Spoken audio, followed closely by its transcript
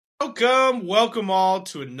Welcome all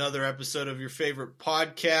to another episode of your favorite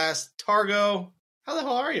podcast. Targo, how the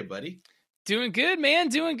hell are you, buddy? Doing good, man.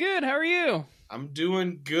 Doing good. How are you? I'm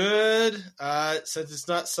doing good. Since it's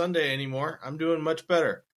not Sunday anymore, I'm doing much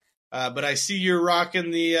better. But I see you're rocking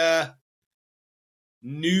the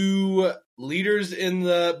new leaders in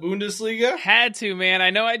the Bundesliga. Had to, man.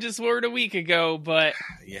 I know I just wore it a week ago, but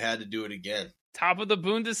you had to do it again. Top of the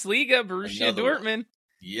Bundesliga, Borussia Dortmund.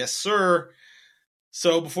 Yes, sir.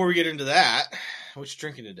 So before we get into that, what you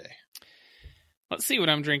drinking today? Let's see what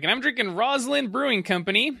I'm drinking. I'm drinking Roslyn Brewing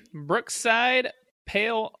Company Brookside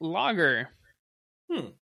Pale Lager.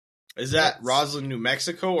 Is that Roslyn, New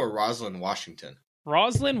Mexico, or Roslyn, Washington?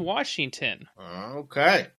 Roslyn, Washington.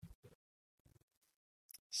 Okay.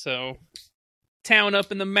 So, town up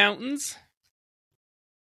in the mountains.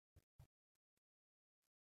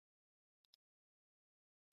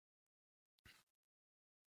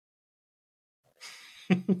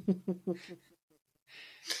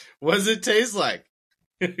 What does it taste like?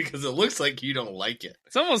 Because it looks like you don't like it.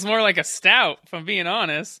 It's almost more like a stout, if I'm being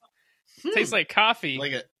honest. Tastes like coffee.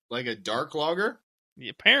 Like a dark lager?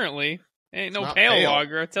 Apparently. Ain't no pale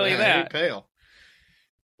lager, I'll tell you that. Ain't pale.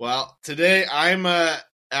 Well, today I'm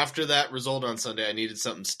after that result on Sunday, I needed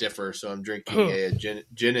something stiffer, so I'm drinking a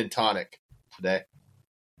gin and tonic today.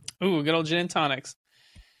 Ooh, good old gin and tonics.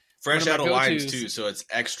 Fresh out of limes too, so it's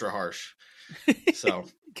extra harsh. So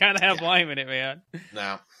gotta have lime in it, man.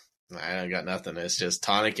 No, I got nothing. It's just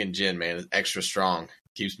tonic and gin, man. It's extra strong.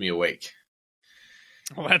 Keeps me awake.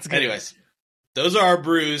 Well, that's good. Anyways, those are our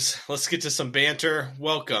brews. Let's get to some banter.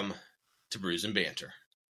 Welcome to Brews and Banter.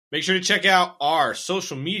 Make sure to check out our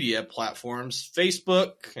social media platforms,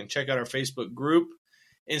 Facebook, and check out our Facebook group,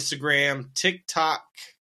 Instagram, TikTok,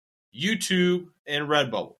 YouTube, and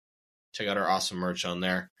Redbubble. Check out our awesome merch on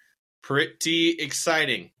there. Pretty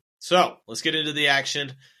exciting. So, let's get into the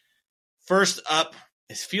action. First up,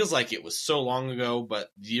 it feels like it was so long ago,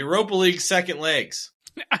 but the Europa League second legs.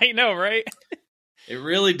 I know, right? It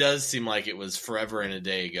really does seem like it was forever and a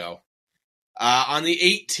day ago. On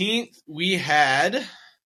the 18th, we had,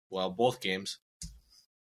 both games.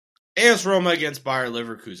 AS Roma against Bayer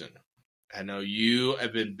Leverkusen. I know you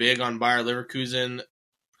have been big on Bayer Leverkusen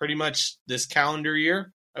pretty much this calendar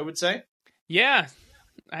year, I would say. Yeah,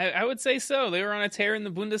 I would say so. They were on a tear in the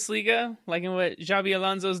Bundesliga, liking what Xabi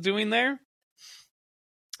Alonso's doing there.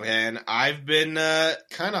 And I've been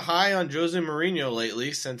kind of high on Jose Mourinho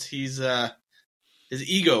lately since his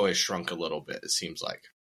ego has shrunk a little bit, it seems like.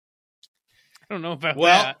 I don't know about that.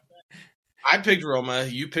 Well, I picked Roma.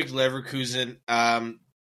 You picked Leverkusen.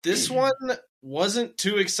 This one wasn't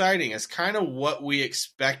too exciting. It's kind of what we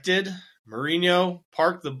expected. Mourinho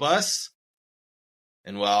parked the bus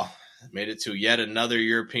and, made it to yet another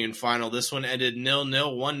European final. This one ended 0-0,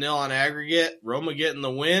 1-0 on aggregate. Roma getting the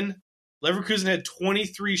win. Leverkusen had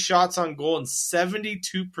 23 shots on goal and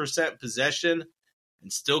 72% possession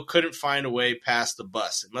and still couldn't find a way past the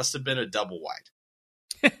bus. It must have been a double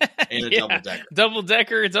wide. And a double-decker.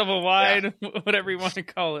 Double-decker, double wide, whatever you want to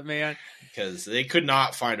call it, man. Because they could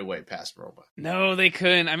not find a way past Roma. No, they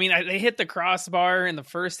couldn't. I mean, they hit the crossbar in the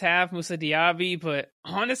first half, Moussa Diaby, but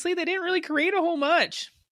honestly, they didn't really create a whole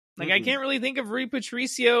much. I can't really think of Rui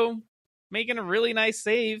Patricio making a really nice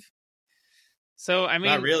save. So, I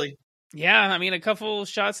mean... Not really. Yeah, I mean, a couple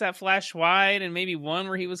shots that flashed wide and maybe one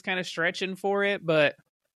where he was kind of stretching for it, but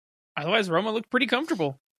otherwise, Roma looked pretty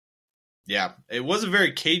comfortable. Yeah, it was a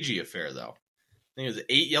very cagey affair, though. I think it was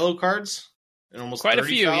 8 yellow cards and almost quite 30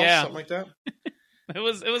 a few, fouls, yeah, something like that. It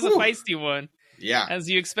was a feisty one. Yeah, as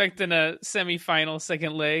you expect in a semifinal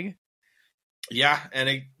second leg. Yeah,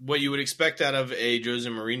 and what you would expect out of a Jose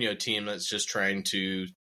Mourinho team that's just trying to,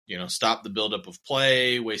 stop the buildup of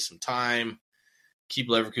play, waste some time, keep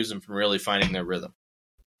Leverkusen from really finding their rhythm.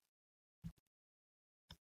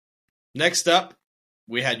 Next up,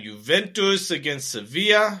 we had Juventus against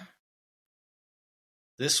Sevilla.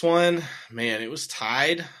 This one, man, it was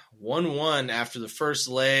tied 1-1 after the first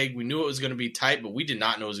leg. We knew it was going to be tight, but we did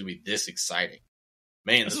not know it was going to be this exciting.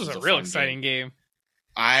 Man, this was a real exciting game.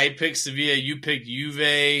 I picked Sevilla, you picked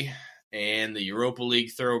Juve, and the Europa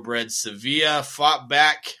League thoroughbred Sevilla fought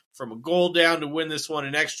back from a goal down to win this one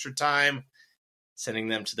in extra time, sending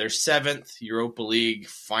them to their 7th Europa League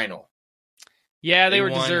final. Yeah, they were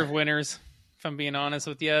deserved winners, if I'm being honest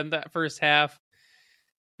with you. In that first half,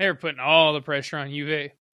 they were putting all the pressure on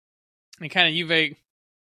Juve. And Juve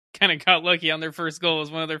kind of got lucky on their first goal. It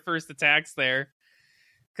was one of their first attacks there.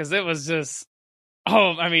 Because it was just...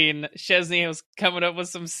 Szczesny was coming up with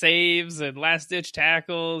some saves and last-ditch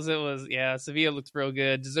tackles. It was, Sevilla looked real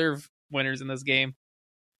good. Deserve winners in this game.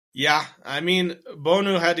 Yeah, I mean,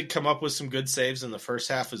 Bonu had to come up with some good saves in the first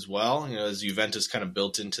half as well, as Juventus kind of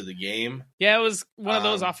built into the game. Yeah, it was one of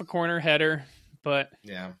those off a corner header, but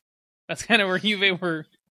yeah, that's kind of where Juve were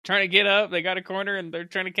trying to get up. They got a corner and they're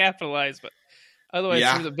trying to capitalize, but otherwise,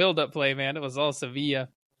 through the build-up play, man, it was all Sevilla.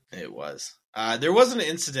 It was. There was an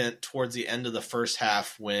incident towards the end of the first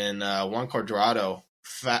half when Juan Cuadrado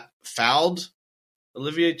fouled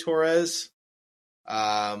Olivier Torres.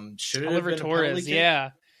 Oliver Torres, yeah.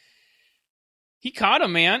 He caught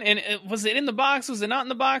him, man. And was it in the box? Was it not in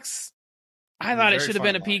the box? I thought it should have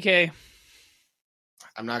been a PK.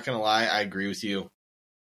 I'm not going to lie. I agree with you.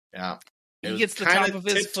 Yeah. He gets the top of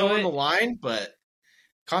his foot on the line, but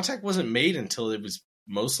contact wasn't made until it was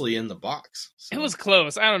mostly in the box. So. It was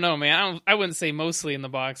close. I don't know, man. I wouldn't say mostly in the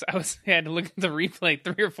box. I had to look at the replay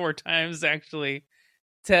 3 or 4 times to actually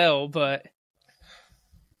tell, but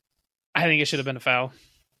I think it should have been a foul.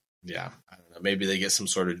 Yeah, I don't know. Maybe they get some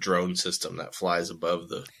sort of drone system that flies above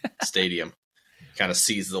the stadium, kind of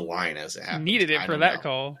sees the line as it happens. Needed it for that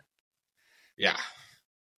call. Yeah.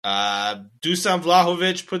 Dusan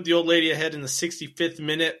Vlahovic put the old lady ahead in the 65th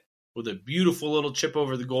minute with a beautiful little chip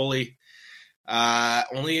over the goalie,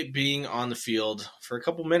 only being on the field for a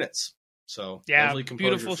couple minutes. So lovely composure,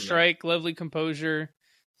 beautiful strike, lovely composure,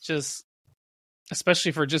 just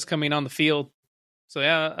especially for just coming on the field. So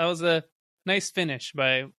yeah, that was a nice finish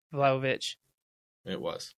by Vlahovic. It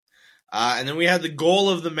was. And then we had the goal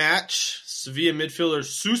of the match. Sevilla midfielder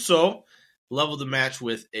Suso leveled the match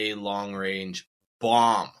with a long-range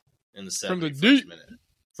bomb in the 71st minute.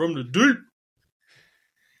 From the deep.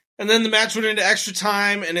 And then the match went into extra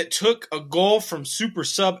time, and it took a goal from super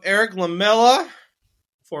sub Eric Lamela,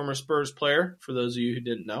 former Spurs player, for those of you who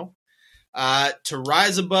didn't know, to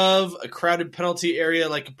rise above a crowded penalty area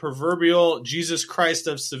like a proverbial Jesus Christ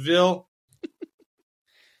of Seville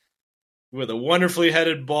with a wonderfully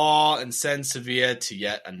headed ball and send Sevilla to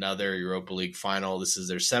yet another Europa League final. This is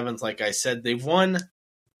their 7th. Like I said, they've won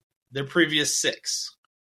their previous 6.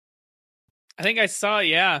 I think I saw,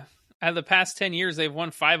 out of the past 10 years, they've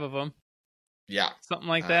won 5 of them. Yeah. Something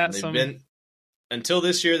like that. Until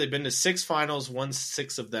this year, they've been to 6 finals, won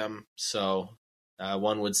 6 of them. So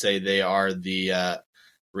one would say they are the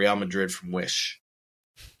Real Madrid from Wish.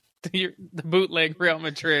 The bootleg Real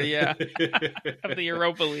Madrid, yeah, of the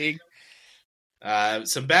Europa League.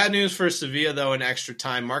 Some bad news for Sevilla, though, in extra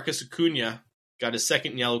time. Marcus Acuna got his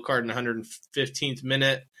 2nd yellow card in the 115th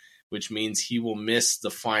minute, which means he will miss the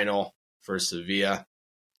final for Sevilla.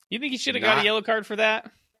 You think he should have got a yellow card for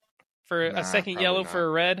that? For a second yellow for a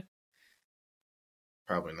red?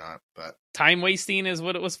 Probably not, but time wasting is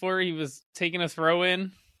what it was for. He was taking a throw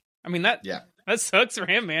in. I mean, that sucks for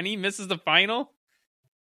him, man. He misses the final.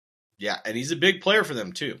 Yeah, and he's a big player for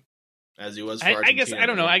them, too, as he was for Argentina. I guess, I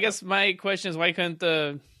don't know. I guess my question is, why couldn't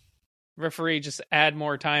the referee just add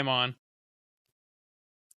more time on?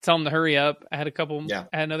 Tell him to hurry up. I had add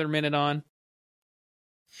another minute on.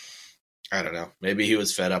 I don't know. Maybe he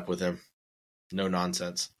was fed up with him. No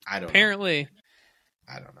nonsense. I don't know. Apparently.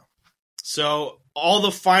 I don't know. So all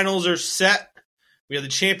the finals are set. We have the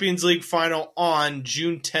Champions League final on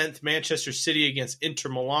June 10th, Manchester City against Inter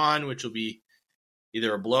Milan, which will be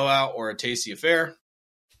either a blowout or a tasty affair.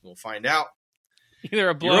 We'll find out. Either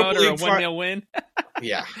a blowout or a 1-0 win.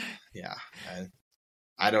 Yeah.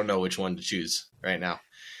 I don't know which one to choose right now.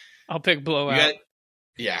 I'll pick blowout.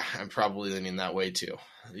 I'm probably leaning that way too.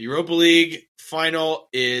 The Europa League final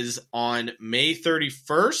is on May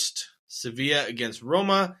 31st, Sevilla against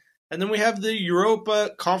Roma. And then we have the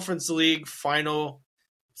Europa Conference League final,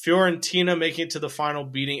 Fiorentina making it to the final,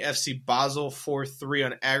 beating FC Basel 4-3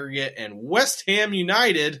 on aggregate, and West Ham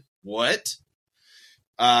United,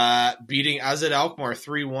 beating AZ Alkmaar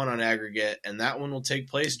 3-1 on aggregate, and that one will take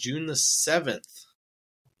place June the 7th.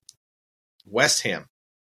 West Ham.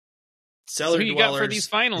 So who you got for these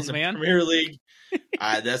finals, man? Premier League.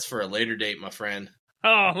 That's for a later date, my friend.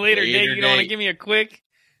 Oh, later date. You don't want to give me a quick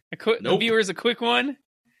nope. Viewers a quick one?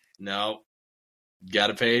 No. Got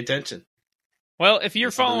to pay attention. Well, if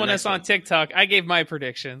you're following us on TikTok, I gave my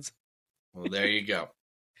predictions. Well, there you go.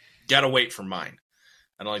 Got to wait for mine.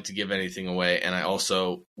 I don't like to give anything away, and I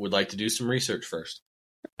also would like to do some research first.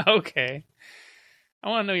 Okay. I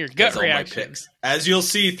want to know your gut reaction. My picks. As you'll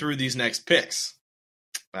see through these next picks.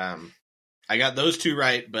 I got those 2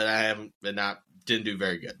 right, but didn't do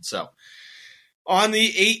very good. So, on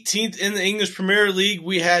the 18th in the English Premier League,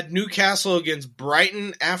 we had Newcastle against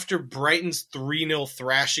Brighton after Brighton's 3-0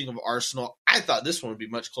 thrashing of Arsenal. I thought this one would be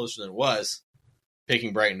much closer than it was,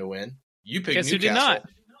 picking Brighton to win. You picked Newcastle. Who did not?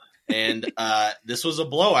 And this was a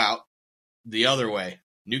blowout the other way.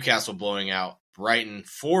 Newcastle blowing out Brighton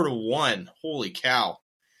 4-1. Holy cow.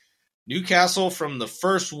 Newcastle, from the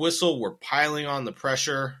first whistle, were piling on the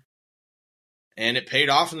pressure, and it paid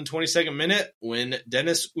off in the 22nd minute when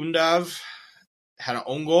Dennis Undav had an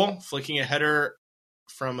own goal, flicking a header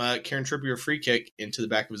from a Kieran Trippier free kick into the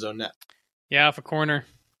back of his own net. Yeah, off a corner.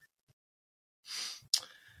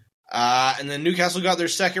 And then Newcastle got their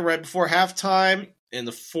second right before halftime in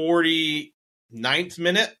the 49th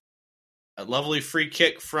minute. A lovely free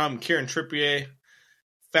kick from Kieran Trippier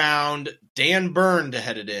found Dan Burn to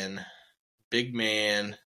head it in. Big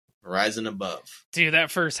man rising above. Dude,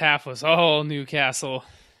 that first half was all Newcastle.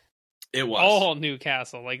 It was. All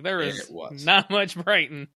Newcastle. Like, there was not much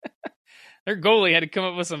Brighton. Their goalie had to come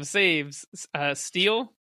up with some saves.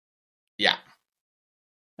 Steele? Yeah.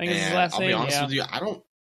 I think it's his last name. I'll be honest with you, I don't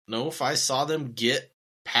know if I saw them get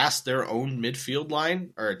past their own midfield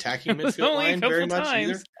line or attacking midfield line very much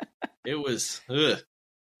either. It was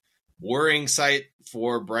worrying sight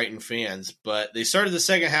for Brighton fans, but they started the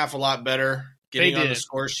second half a lot better, getting on the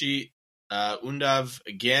score sheet. Undav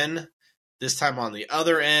again, this time on the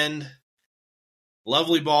other end.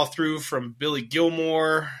 Lovely ball through from Billy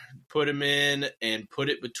Gilmore, put him in and put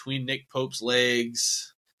it between Nick Pope's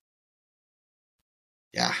legs.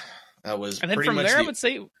 Yeah, that was. And then from there, I would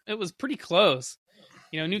say it was pretty close.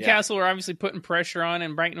 Newcastle were obviously putting pressure on,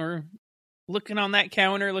 and Brighton were looking on that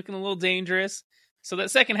counter, looking a little dangerous. So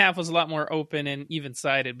that second half was a lot more open and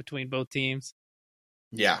even-sided between both teams.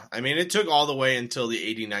 Yeah, I mean, it took all the way until the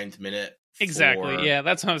 89th minute. Exactly, yeah,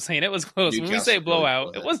 that's what I'm saying. It was close. Newcastle, when we say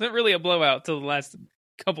blowout, it wasn't really a blowout till the last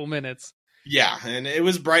couple minutes. Yeah, and it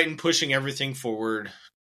was Brighton pushing everything forward.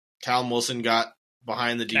 Callum Wilson got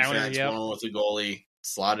behind the defense, one with the goalie,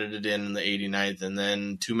 slotted it in the 89th, and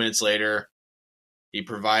then 2 minutes later,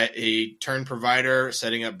 he turned provider,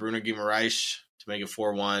 setting up Bruno Guimaraes to make it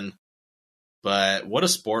 4-1. But what a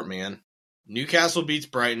sport, man. Newcastle beats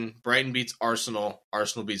Brighton. Brighton beats Arsenal.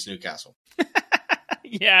 Arsenal beats Newcastle.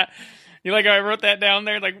 Yeah. You like how I wrote that down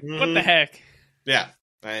there? Like, what the heck? Yeah.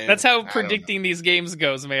 That's how predicting these games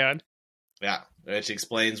goes, man. Yeah. Which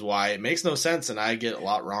explains why it makes no sense and I get a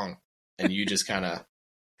lot wrong. And you just kind of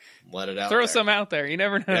let it out Throw some out there. You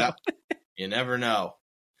never know. Yeah. You never know.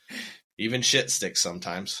 Even shit sticks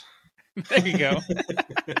sometimes. There you go.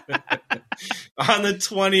 On the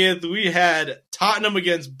 20th, we had Tottenham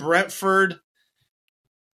against Brentford.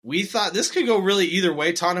 We thought this could go really either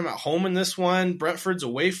way. Tottenham at home in this one. Brentford's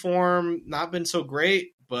away form, not been so great,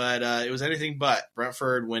 but it was anything but.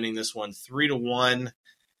 Brentford winning this one 3-1.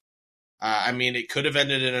 I mean, it could have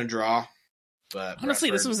ended in a draw. But honestly,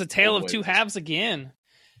 Brentford this was a tale of two halves again.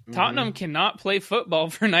 Tottenham cannot play football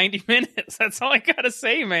for 90 minutes. That's all I got to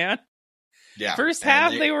say, man. Yeah. First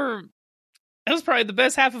half, that was probably the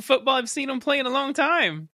best half of football I've seen them play in a long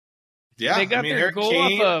time. Yeah. They got their goal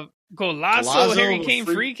off of Golazo Harry Kane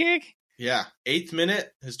free kick. Yeah. 8th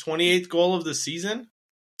minute, his 28th goal of the season.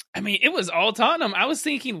 I mean, it was all Tottenham. I was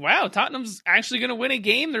thinking, wow, Tottenham's actually going to win a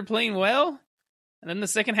game. They're playing well. And then the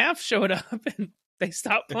second half showed up and they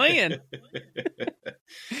stopped playing.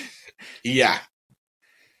 Yeah.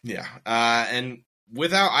 Yeah. And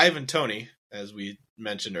without Ivan Toney, as we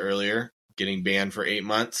mentioned earlier, getting banned for 8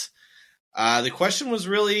 months, the question was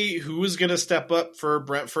really who was going to step up for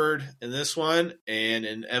Brentford in this one, and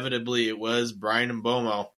inevitably it was Brian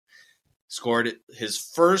Mbeumo. Scored his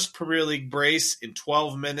first Premier League brace in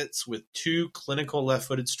 12 minutes with 2 clinical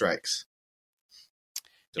left-footed strikes.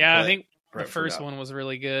 Yeah, I think the first one was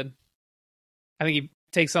really good. I think he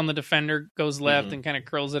takes on the defender, goes left, and kind of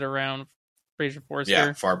curls it around Fraser Forster.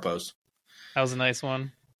 Yeah, far post. That was a nice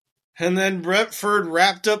one. And then Brentford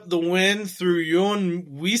wrapped up the win through Yoan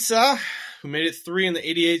Wissa, who made it 3 in the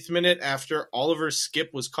 88th minute after Oliver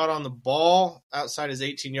Skipp was caught on the ball outside his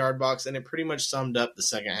 18-yard box, and it pretty much summed up the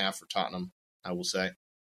second half for Tottenham, I will say.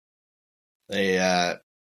 They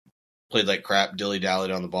played like crap, dilly-dallied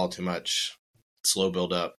on the ball too much, slow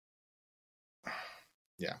build-up.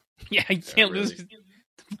 Yeah. Yeah, you can't lose the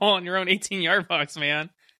ball in your own 18-yard box, man.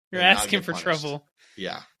 You're asking for trouble.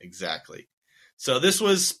 Yeah, exactly. So this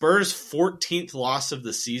was Spurs' 14th loss of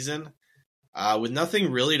the season. With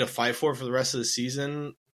nothing really to fight for the rest of the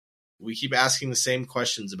season, we keep asking the same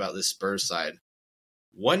questions about this Spurs side.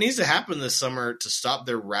 What needs to happen this summer to stop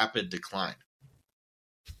their rapid decline?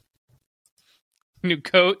 New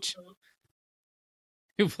coach,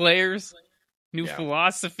 new players, new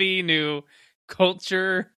philosophy, new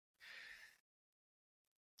culture.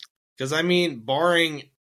 Because, I mean, barring,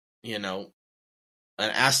 an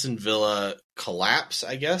Aston Villa collapse,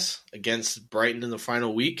 I guess, against Brighton in the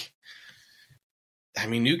final week. I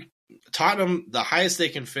mean, Tottenham, the highest they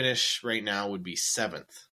can finish right now would be 7th,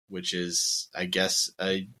 which is, I guess,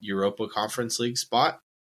 a Europa Conference League spot.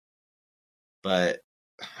 But,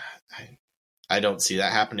 I don't see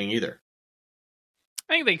that happening either.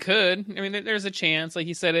 I think they could. I mean, there's a chance. Like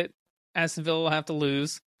you said, Aston Villa will have to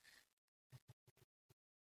lose.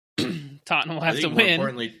 Tottenham will have to win. More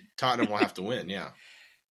importantly, Tottenham will have to win, yeah.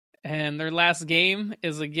 And their last game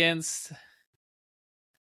is against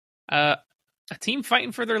a team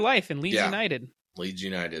fighting for their life in Leeds United. Leeds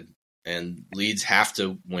United. And Leeds have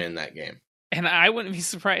to win that game. And I wouldn't be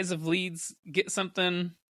surprised if Leeds get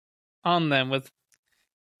something on them.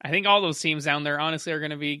 I think all those teams down there, honestly, are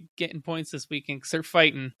going to be getting points this weekend because they're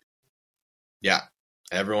fighting. Yeah,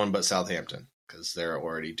 everyone but Southampton because they're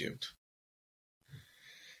already doomed.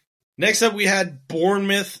 Next up, we had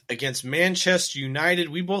Bournemouth against Manchester United.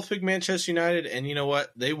 We both picked Manchester United, and you know what?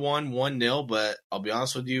 They won 1-0, but I'll be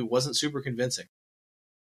honest with you, it wasn't super convincing.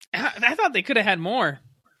 I thought they could have had more.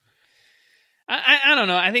 I don't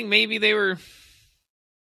know. I think maybe they were...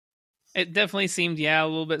 It definitely seemed, a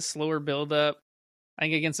little bit slower build-up. I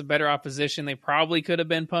think against a better opposition, they probably could have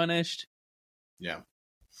been punished. Yeah.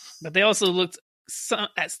 But they also looked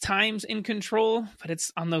at times in control, but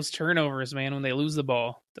it's on those turnovers, man, when they lose the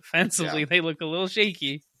ball. Defensively, they look a little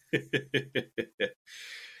shaky.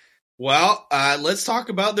 Well, let's talk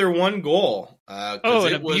about their one goal. And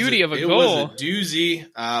a beauty of a goal. It was a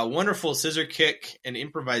doozy. Wonderful scissor kick and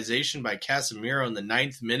improvisation by Casemiro in the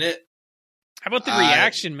 9th minute. How about the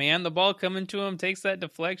reaction, man? The ball coming to him, takes that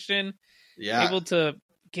deflection. Yeah. Able to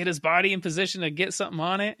get his body in position to get something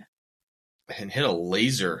on it. And hit a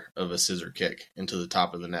laser of a scissor kick into the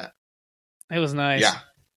top of the net. It was nice. Yeah,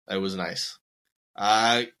 it was nice.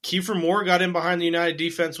 Kiefer Moore got in behind the United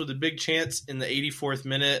defense with a big chance in the 84th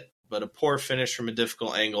minute, but a poor finish from a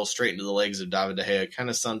difficult angle straight into the legs of David De Gea kind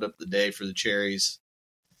of summed up the day for the Cherries.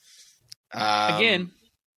 Again,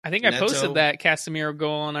 I think I posted that Casemiro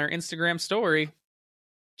goal on our Instagram story.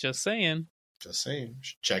 Just saying.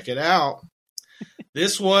 Check it out.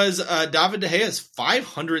 This was David De Gea's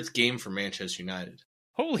 500th game for Manchester United.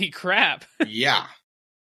 Holy crap. Yeah.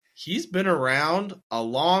 He's been around a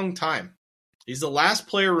long time. He's the last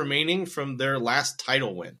player remaining from their last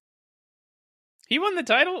title win. He won the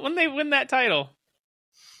title? When they win that title?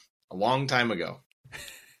 A long time ago.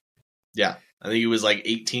 Yeah. I think he was like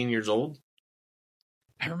 18 years old.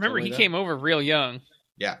 I remember he came over real young.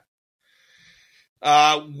 Yeah.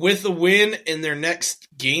 With a win in their next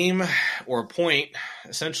game or point,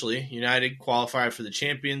 essentially, United qualified for the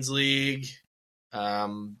Champions League.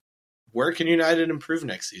 Where can United improve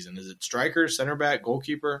next season? Is it striker, center back,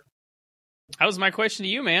 goalkeeper? That was my question to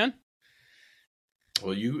you, man.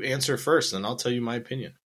 Well, you answer first, and I'll tell you my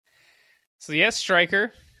opinion. So, yes,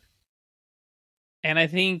 striker. And I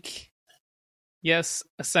think, yes,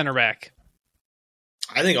 a center back.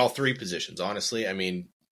 I think all three positions, honestly. I mean,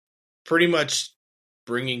 pretty much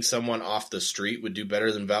bringing someone off the street would do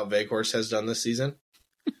better than Wout Weghorst has done this season.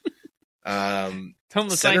 Tell them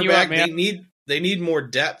to sign you up, man. They need more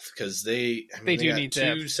depth because they need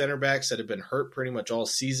two center backs that have been hurt pretty much all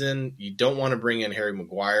season. You don't want to bring in Harry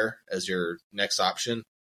Maguire as your next option,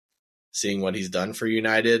 seeing what he's done for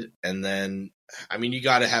United. And then, I mean, you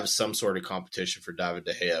got to have some sort of competition for David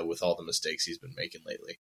De Gea with all the mistakes he's been making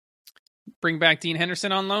lately. Bring back Dean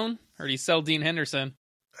Henderson on loan? Or do you sell Dean Henderson?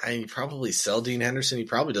 I probably sell Dean Henderson. He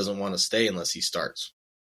probably doesn't want to stay unless he starts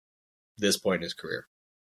this point in his career.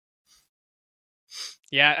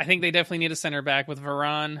 Yeah, I think they definitely need a center back with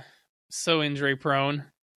Varane so injury prone.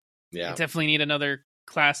 Yeah. They definitely need another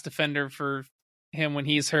class defender for him when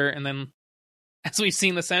he's hurt. And then, as we've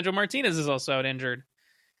seen, Lisandro Martinez is also out injured.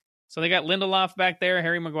 So they got Lindelof back there,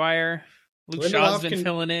 Harry Maguire. Luke Shaw's been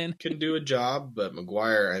filling in. Can do a job, but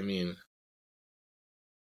Maguire, I mean,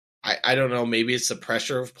 I don't know. Maybe it's the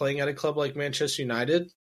pressure of playing at a club like Manchester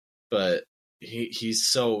United, but he's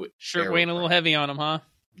so shirt weighing a little heavy on him, huh?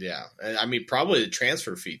 Yeah, I mean, probably the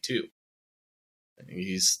transfer fee too.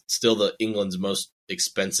 He's still England's most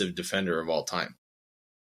expensive defender of all time,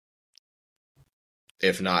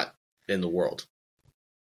 if not in the world.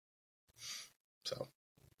 So,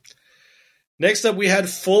 next up, we had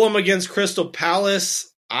Fulham against Crystal Palace.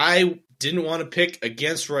 I didn't want to pick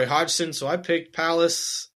against Roy Hodgson, so I picked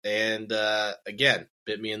Palace, and again,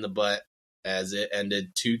 bit me in the butt as it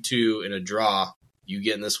ended 2-2 in a draw. You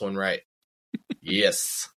getting this one right.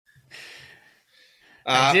 Yes.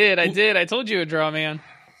 I did. I told you a draw, man.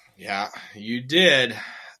 Yeah, you did.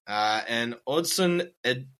 And Odsonne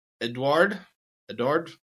Edouard,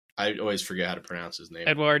 I always forget how to pronounce his name.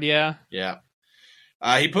 Edouard, yeah. Yeah.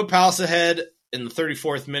 He put Palace ahead in the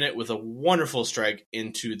 34th minute with a wonderful strike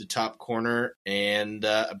into the top corner, and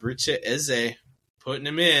Abritse Eze putting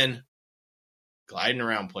him in, gliding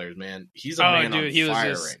around players, man. He's a man on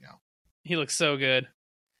fire right now. He looks so good.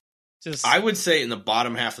 I would say in the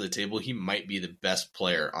bottom half of the table, he might be the best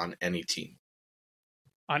player on any team.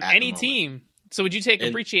 On any team. So would you take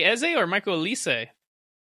Abrici Eze or Michael Elise? I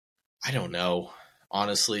don't know.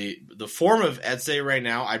 Honestly, the form of Eze right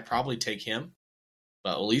now, I'd probably take him.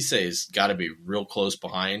 But Elise's got to be real close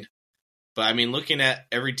behind. But, I mean, looking at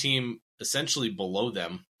every team essentially below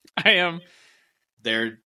them. I am.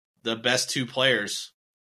 They're the best two players,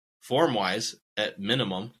 form-wise, at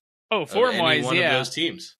minimum. Oh, form-wise, one of those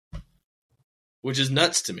teams. Which is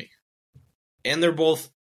nuts to me. And they're both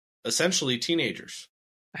essentially teenagers.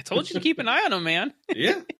 I told you to keep an eye on him, man.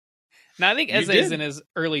 Yeah. Now, I think Eze is in his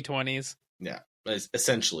early 20s. Yeah,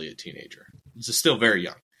 essentially a teenager. He's still very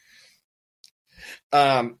young.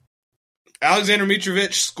 Alexander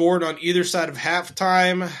Mitrovic scored on either side of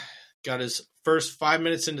halftime. Got his first 5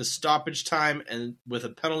 minutes into stoppage time and with a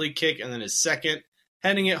penalty kick, and then his second,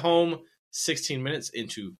 heading it home 16 minutes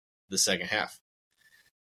into the second half,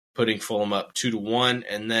 putting Fulham up 2-1.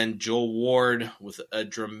 And then Joel Ward with a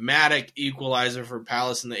dramatic equalizer for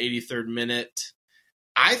Palace in the 83rd minute.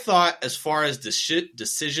 I thought, as far as the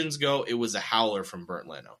decisions go, it was a howler from Bernd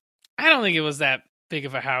Leno. I don't think it was that big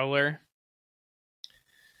of a howler.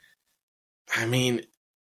 I mean,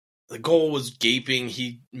 the goal was gaping.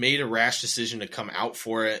 He made a rash decision to come out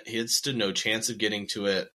for it. He had stood no chance of getting to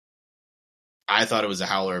it. I thought it was a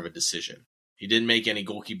howler of a decision. He didn't make any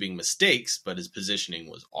goalkeeping mistakes, but his positioning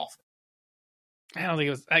was awful. I don't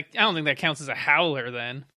think that counts as a howler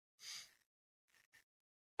then.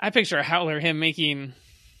 I picture a howler him making,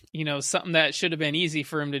 something that should have been easy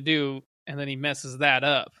for him to do, and then he messes that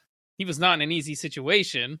up. He was not in an easy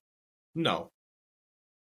situation. No.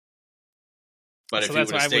 But if he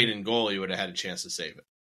would have stayed in goal, he would have had a chance to save it.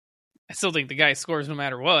 I still think the guy scores no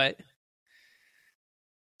matter what.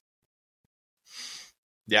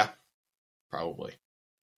 Yeah, probably.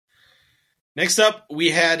 Next up, we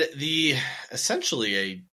had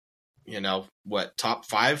essentially top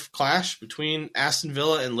 5 clash between Aston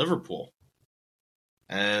Villa and Liverpool.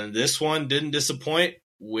 And this one didn't disappoint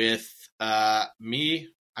with me.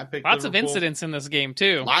 I picked lots Liverpool. Of incidents in this game,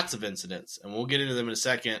 too. Lots of incidents, and we'll get into them in a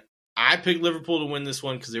second. I picked Liverpool to win this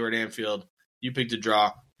one because they were at Anfield. You picked a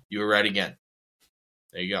draw. You were right again.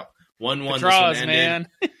 There you go. 1-1. Draws, this one ended.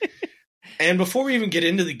 Man. And before we even get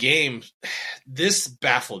into the game, this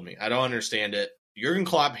baffled me. I don't understand it. Jurgen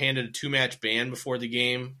Klopp handed a 2-match ban before the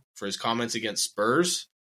game for his comments against Spurs.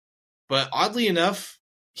 But oddly enough,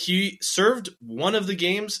 he served one of the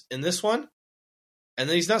games in this one, and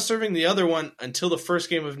then he's not serving the other one until the first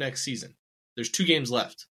game of next season. There's 2 games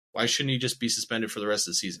left. Why shouldn't he just be suspended for the rest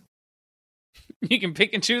of the season? You can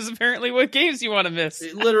pick and choose, apparently, what games you want to miss.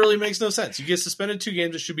 It literally makes no sense. You get suspended 2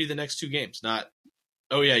 games, it should be the next 2 games, not,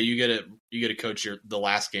 oh yeah, you get to coach the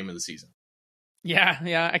last game of the season. Yeah,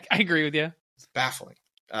 I agree with you. It's baffling.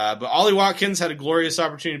 But Ollie Watkins had a glorious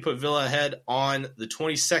opportunity to put Villa ahead on the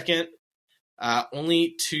 22nd,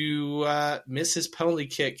 only to miss his penalty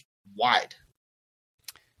kick wide.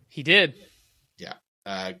 He did. Yeah.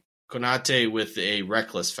 Konate with a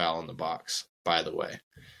reckless foul in the box, by the way.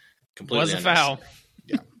 Completely was a foul.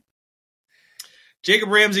 Yeah. Jacob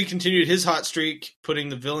Ramsey continued his hot streak, putting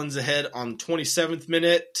the Villains ahead on the 27th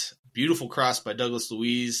minute. Beautiful cross by Douglas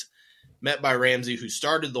Luiz, met by Ramsey, who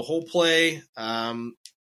started the whole play.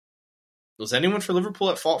 Was anyone for Liverpool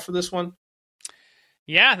at fault for this one?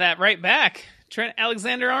 Yeah, that right back. Trent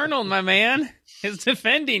Alexander-Arnold, my man. His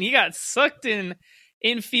defending. He got sucked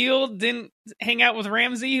infield, didn't hang out with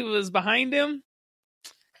Ramsey, who was behind him.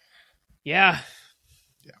 Yeah.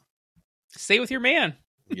 Stay with your man.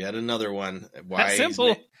 Yet another one. That's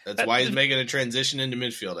simple. That's why he's making a transition into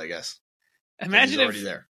midfield, I guess. Imagine he's already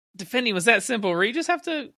there. Defending was that simple, where you just have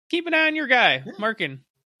to keep an eye on your guy. Yeah. Mark your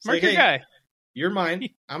guy. You're mine.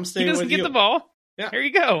 I'm staying with you. He doesn't get the ball. Yeah. There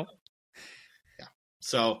you go. Yeah.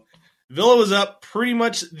 So Villa was up pretty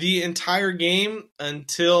much the entire game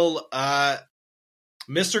until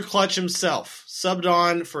Mr. Clutch himself subbed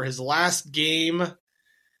on for his last game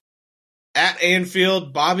at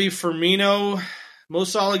Anfield. Bobby Firmino. Mo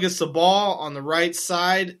Salah gets the ball on the right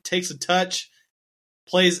side, takes a touch,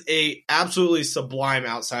 plays a absolutely sublime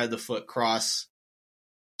outside the foot cross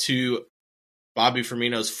to Bobby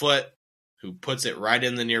Firmino's foot, who puts it right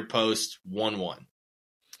in the near post, 1-1.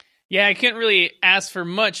 Yeah, I couldn't really ask for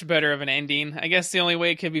much better of an ending. I guess the only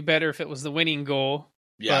way it could be better if it was the winning goal.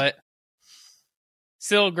 Yeah. But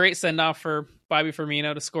still a great send-off for Bobby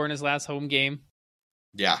Firmino to score in his last home game.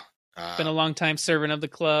 Yeah. Been a long time servant of the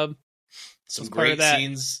club. Some great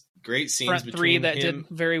scenes front between three that him. did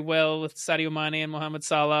very well with Sadio Mane and Mohamed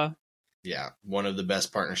Salah. Yeah, one of the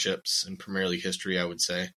best partnerships in Premier League history, I would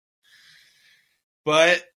say.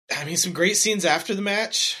 But, I mean, some great scenes after the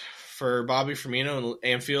match for Bobby Firmino and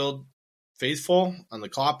Anfield faithful on the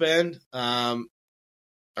Klopp end.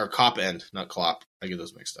 Or Cop end, not Klopp. I get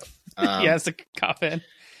those mixed up. Yeah, it's a Cop end.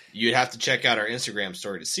 You'd have to check out our Instagram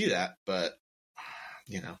story to see that, but,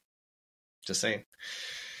 just saying.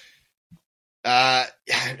 I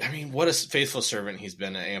mean, what a faithful servant he's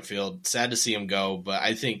been at Anfield. Sad to see him go, but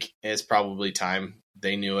I think it's probably time.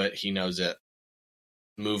 They knew it. He knows it.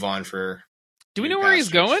 Move on for... Do we know where he's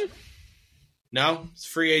going? No, it's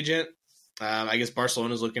free agent. I guess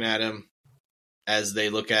Barcelona's looking at him as they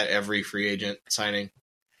look at every free agent signing.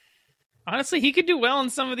 Honestly, he could do well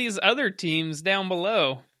in some of these other teams down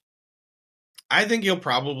below. I think he'll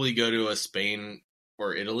probably go to a Spain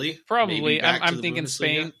or Italy. Probably. I'm thinking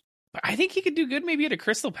Spain. But I think he could do good maybe at a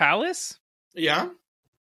Crystal Palace. Yeah.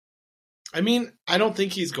 I mean, I don't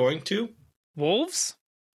think he's going to. Wolves?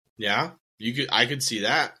 Yeah. I could see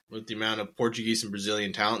that with the amount of Portuguese and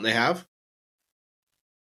Brazilian talent they have.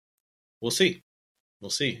 We'll see.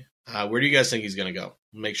 Where do you guys think he's going to go?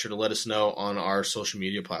 Make sure to let us know on our social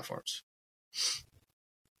media platforms.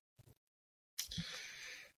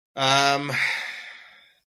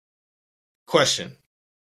 Question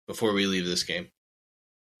before we leave this game.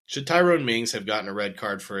 Should Tyrone Mings have gotten a red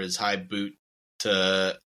card for his high boot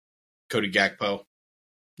to Cody Gakpo?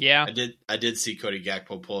 Yeah. I did see Cody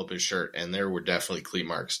Gakpo pull up his shirt, and there were definitely cleat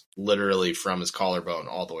marks, literally from his collarbone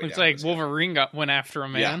all the way down. It's like Wolverine went after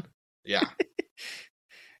him, man. Yeah.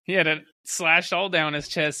 He had it slashed all down his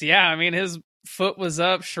chest. Yeah, I mean, his foot was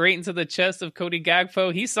up straight into the chest of Cody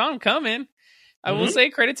Gakpo. He saw him coming. I will say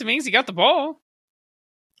credit to Mings. He got the ball.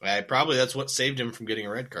 Probably that's what saved him from getting a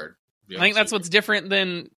red card. I think that's what's different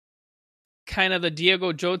than kind of the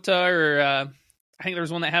Diego Jota or I think there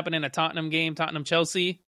was one that happened in a Tottenham game,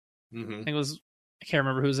 Tottenham-Chelsea. Mm-hmm. I can't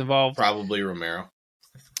remember who was involved. Probably Romero.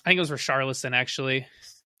 I think it was for Richarlison, actually.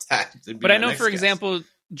 But I know, for example,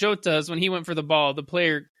 Jota's, when he went for the ball, the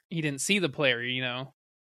player, he didn't see the player,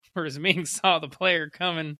 whereas Ming saw the player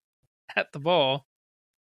coming at the ball.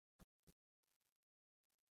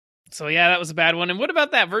 So, yeah, that was a bad one. And what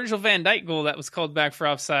about that Virgil van Dijk goal that was called back for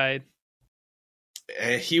offside?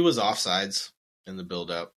 He was offsides in the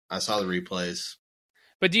build-up. I saw the replays.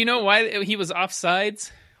 But do you know why he was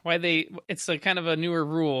offsides? It's a kind of a newer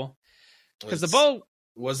rule. Because the ball...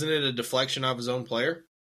 Wasn't it a deflection off his own player?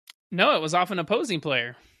 No, it was off an opposing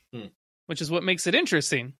player, which is what makes it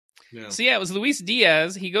interesting. Yeah. So, yeah, it was Luis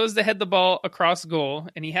Diaz. He goes to head the ball across goal,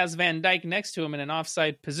 and he has Van Dijk next to him in an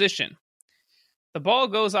offside position. The ball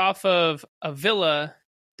goes off of a Villa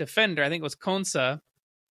defender, I think it was Konsa,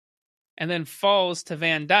 and then falls to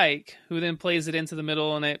Van Dijk, who then plays it into the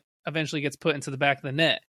middle, and it eventually gets put into the back of the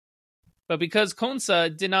net. But because Konsa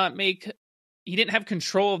he didn't have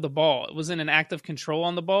control of the ball, it wasn't an active control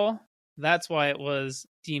on the ball, that's why it was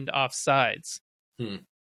deemed offsides.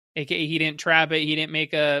 AKA, he didn't trap it, he didn't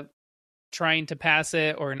make a trying to pass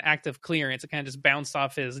it or an active clearance. It kind of just bounced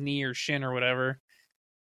off his knee or shin or whatever,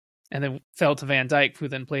 and then fell to Van Dijk, who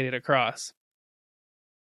then played it across.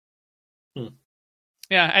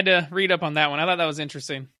 Yeah, I had to read up on that one. I thought that was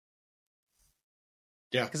interesting.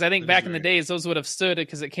 Yeah. Because I think back in the days, those would have stood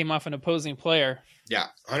because it came off an opposing player. Yeah,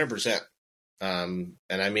 100%. And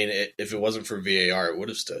I mean, if it wasn't for VAR, it would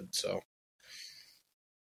have stood. So,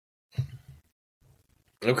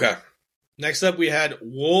 okay. Next up, we had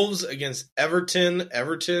Wolves against Everton.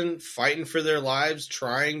 Everton fighting for their lives,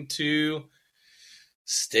 trying to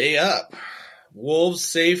stay up. Wolves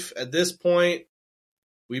safe at this point.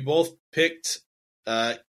 We both picked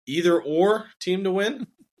either or team to win.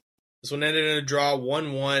 This one ended in a draw,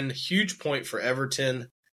 1-1. Huge point for Everton.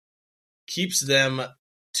 Keeps them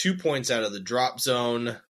 2 points out of the drop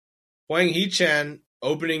zone. Hwang Hee-chan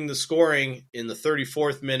opening the scoring in the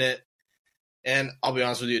 34th minute. And I'll be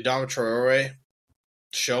honest with you, Adama Traore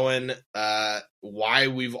showing why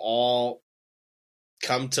we've all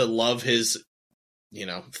come to love his,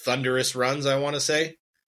 thunderous runs, I want to say,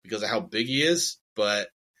 because of how big he is. But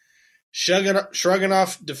shrugging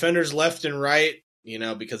off defenders left and right,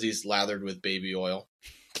 because he's lathered with baby oil.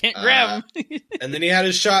 Can't grab him. And then he had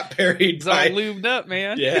his shot parried. He's all lubed up,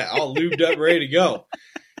 man. Yeah, all lubed up, ready to go.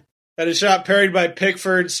 Had a shot parried by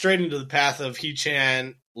Pickford straight into the path of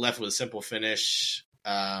Hee-chan, left with a simple finish.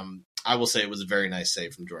 I will say it was a very nice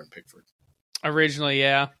save from Jordan Pickford. Originally,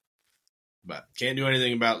 yeah. But can't do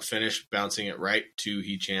anything about the finish, bouncing it right to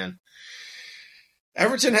Hee-chan.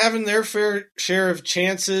 Everton having their fair share of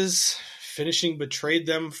chances. Finishing betrayed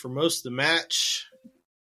them for most of the match.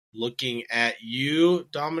 Looking at you,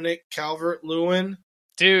 Dominic Calvert-Lewin.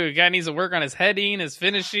 Dude, guy needs to work on his heading, his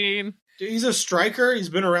finishing. Dude, he's a striker. He's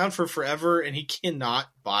been around for forever, and he cannot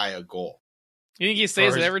buy a goal. You think he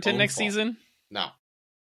stays at Everton next season? No.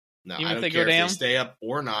 No, Even I if don't they care go down? if they stay up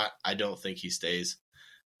or not. I don't think he stays.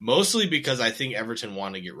 Mostly because I think Everton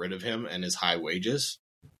want to get rid of him and his high wages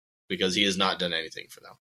because he has not done anything for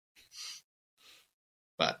them.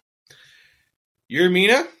 But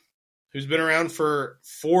Mina, who's been around for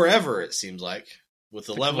forever, it seems like, with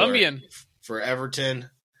the leveler Colombian for Everton,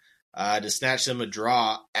 to snatch them a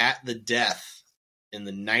draw at the death in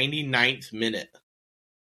the 99th minute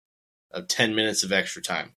of 10 minutes of extra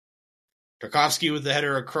time. Tarkovsky with the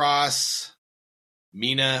header across,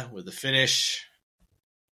 Mina with the finish.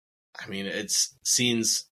 I mean, it's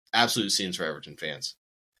absolute scenes for Everton fans.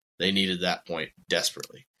 They needed that point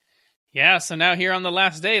desperately. Yeah, so now here on the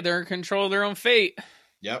last day, they're in control of their own fate.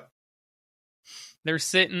 Yep. They're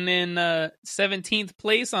sitting in 17th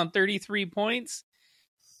place on 33 points,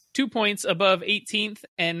 2 points above 18th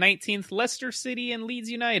and 19th Leicester City and Leeds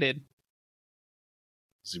United.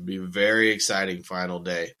 It's going to be a very exciting final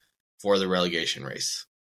day for the relegation race.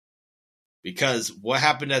 Because what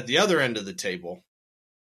happened at the other end of the table,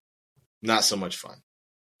 not so much fun.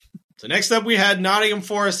 So next up we had Nottingham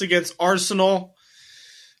Forest against Arsenal.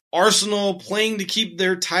 Arsenal playing to keep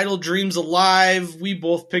their title dreams alive. We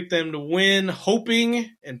both picked them to win, hoping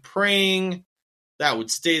and praying that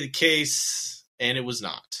would stay the case, and it was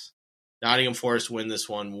not. Nottingham Forest win this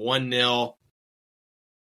one 1-0.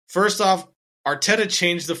 First off, Arteta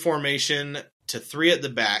changed the formation to 3 at the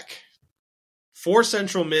back. 4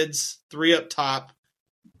 central mids, 3 up top.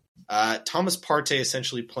 Thomas Partey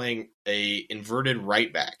essentially playing a inverted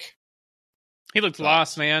right back. He looked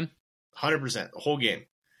lost, man. 100%, the whole game.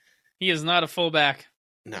 He is not a fullback.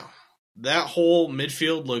 No. That whole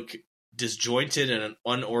midfield looked disjointed and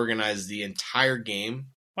unorganized the entire game.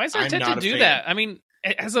 Why does Arteta do that? I mean,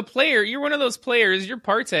 as a player, you're one of those players, you're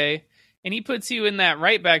Partey, and he puts you in that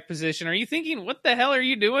right back position. Are you thinking, what the hell are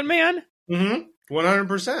you doing, man? Mm-hmm.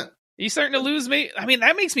 100%. You starting to lose me? I mean,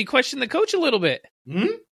 that makes me question the coach a little bit.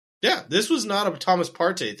 Mm-hmm. Yeah, this was not a Thomas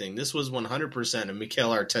Partey thing. This was 100% a Mikel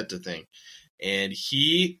Arteta thing. And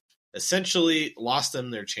he essentially lost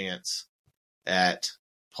them their chance at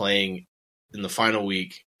playing in the final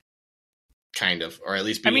week, kind of, or at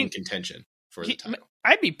least being in contention for the title.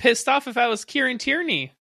 I'd be pissed off if I was Kieran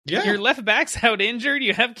Tierney. Yeah. Your left back's out injured.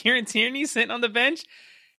 You have Kieran Tierney sitting on the bench,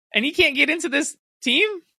 and he can't get into this team?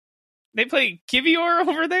 They play Kivior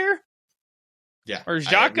over there? Yeah. Or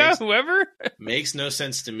Xhaka, whoever? Makes no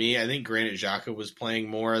sense to me. I think Granit Xhaka was playing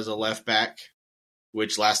more as a left back,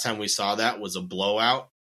 which last time we saw that was a blowout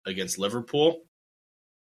against Liverpool.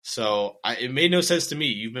 So it made no sense to me.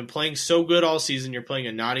 You've been playing so good all season. You're playing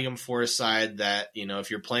a Nottingham Forest side that, if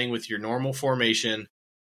you're playing with your normal formation,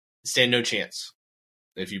 stand no chance.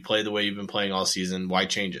 If you play the way you've been playing all season, why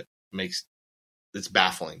change it? It's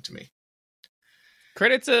baffling to me.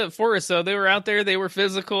 Credit to Forest, though. They were out there. They were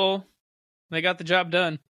physical. They got the job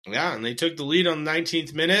done. Yeah, and they took the lead on the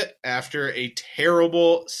 19th minute after a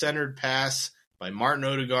terrible centered pass by Martin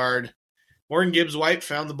Odegaard. Morgan Gibbs-White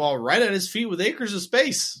found the ball right at his feet with acres of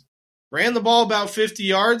space. Ran the ball about 50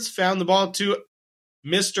 yards, found the ball to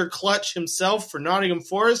Mr. Clutch himself for Nottingham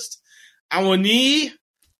Forest. Awani,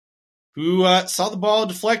 who saw the ball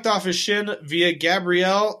deflect off his shin via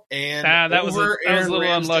Gabriel and that was a little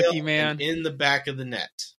unlucky, man. In the back of the net.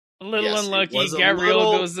 A little unlucky.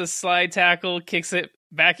 Gabriel goes to slide tackle, kicks it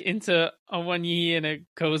back into Awani, and it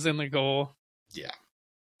goes in the goal. Yeah.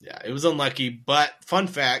 Yeah, it was unlucky, but fun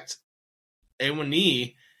fact,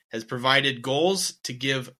 Awani has provided goals to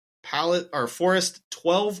give Forest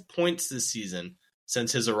 12 points this season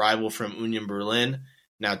since his arrival from Union Berlin.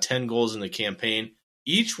 Now 10 goals in the campaign.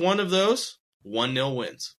 Each one of those, 1-0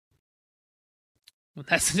 wins. Well,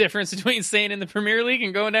 that's the difference between staying in the Premier League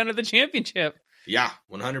and going down to the Championship. Yeah,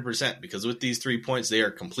 100%, because with these 3 points, they are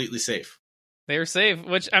completely safe. They are safe,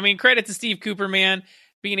 which, I mean, credit to Steve Cooper, man,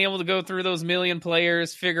 being able to go through those million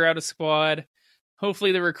players, figure out a squad.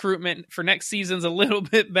 Hopefully the recruitment for next season's a little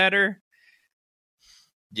bit better.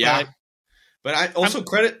 Yeah. But I also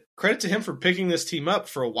credit to him for picking this team up.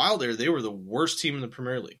 For a while there, they were the worst team in the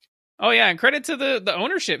Premier League. Oh, yeah, and credit to the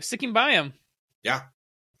ownership sticking by him. Yeah.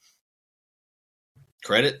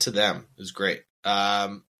 Credit to them. It was great.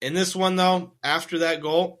 In this one, though, after that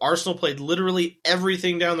goal, Arsenal played literally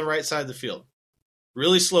everything down the right side of the field.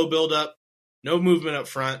 Really slow build-up, no movement up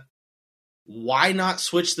front. Why not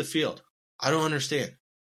switch the field? I don't understand.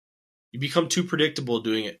 You become too predictable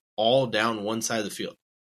doing it all down one side of the field.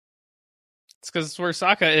 It's because it's where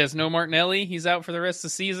Saka is. No Martinelli. He's out for the rest of the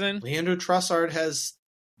season. Leandro Trossard has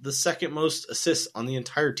the second most assists on the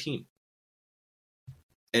entire team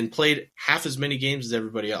and played half as many games as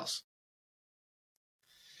everybody else.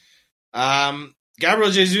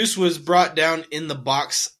 Gabriel Jesus was brought down in the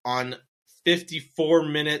box on 54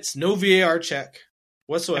 minutes, no VAR check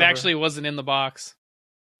whatsoever. It actually wasn't in the box.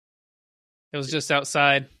 It was just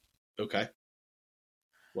outside. Okay.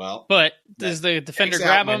 Well, but does the defender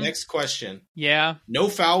grab him? My next question. Yeah. No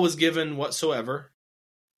foul was given whatsoever.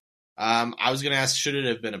 I was going to ask, should it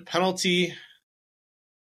have been a penalty?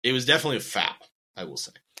 It was definitely a foul, I will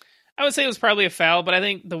say. I would say it was probably a foul, but I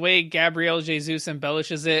think the way Gabriel Jesus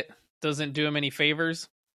embellishes it doesn't do him any favors.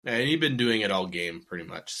 Yeah, and he'd been doing it all game, pretty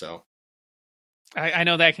much, so. I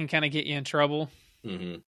know that can kind of get you in trouble.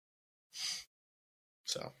 Mm-hmm.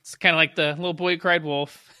 So. It's kind of like the little boy cried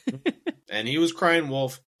wolf. And he was crying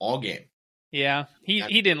wolf all game. Yeah, he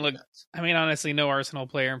didn't look. I mean, honestly, no Arsenal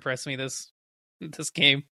player impressed me this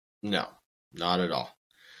game. No, not at all.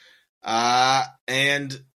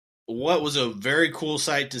 And what was a very cool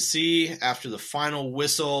sight to see after the final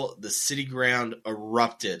whistle, the city ground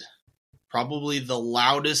erupted. Probably the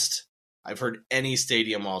loudest I've heard any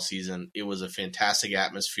stadium all season. It was a fantastic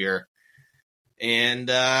atmosphere. And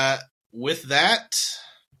with that,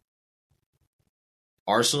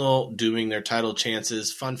 Arsenal dooming their title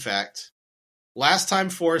chances. Fun fact, last time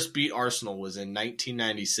Forest beat Arsenal was in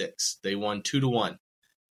 1996. They won 2-1.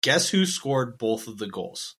 Guess who scored both of the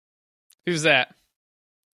goals? Who's that?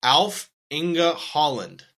 Alf Inge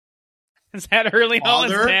Haaland. Is that Erling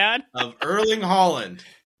Haaland's dad? Of Erling Haaland.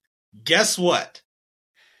 Guess what?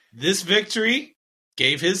 This victory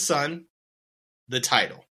gave his son the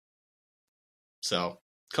title. So,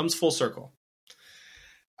 comes full circle.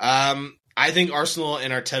 I think Arsenal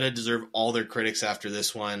and Arteta deserve all their critics after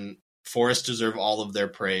this one. Forest deserve all of their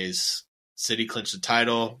praise. City clinched the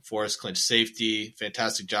title. Forest clinched safety.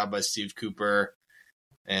 Fantastic job by Steve Cooper.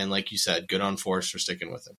 And like you said, good on Forest for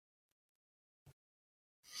sticking with him.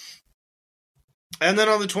 And then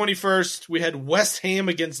on the 21st, we had West Ham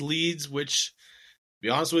against Leeds, which, to be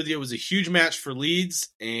honest with you, it was a huge match for Leeds.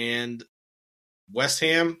 And West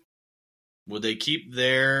Ham, would they keep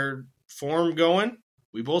their form going?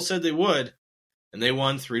 We both said they would, and they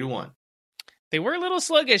won 3-1. They were a little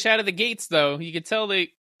sluggish out of the gates, though. You could tell they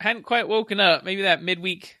hadn't quite woken up. Maybe that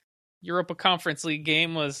midweek Europa Conference League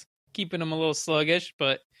game was keeping them a little sluggish,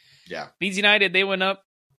 but yeah, Leeds United, they went up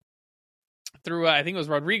through, I think it was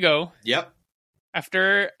Rodrigo. Yep.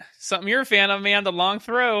 After something you're a fan of, man, the long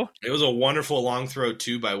throw. It was a wonderful long throw,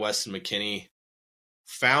 too, by Weston McKennie.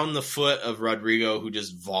 Found the foot of Rodrigo, who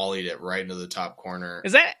just volleyed it right into the top corner. Are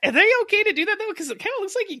they okay to do that, though? Because it kind of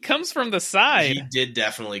looks like he comes from the side. He did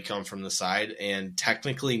definitely come from the side, and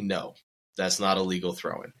technically, no. That's not a legal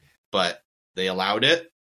throw-in. But they allowed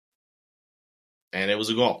it, and it was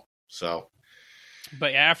a goal. So,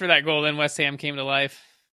 but yeah, after that goal, then West Ham came to life.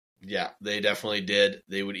 Yeah, they definitely did.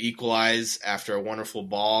 They would equalize after a wonderful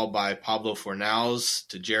ball by Pablo Fornals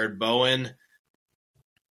to Jared Bowen,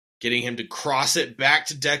 getting him to cross it back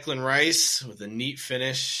to Declan Rice with a neat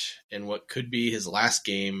finish in what could be his last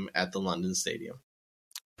game at the London Stadium.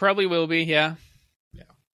 Probably will be, yeah. Yeah.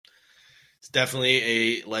 It's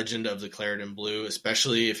definitely a legend of the Claret and Blue,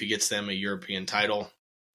 especially if he gets them a European title.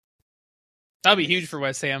 That'll be huge for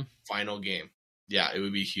West Ham. Final game. Yeah, it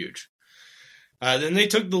would be huge. Then they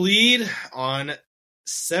took the lead on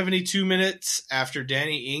 72 minutes after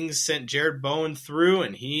Danny Ings sent Jared Bowen through,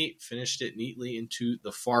 and he finished it neatly into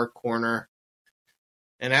the far corner.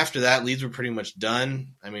 And after that, Leeds were pretty much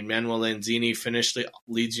done. I mean, Manuel Lanzini finished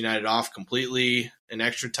Leeds United off completely in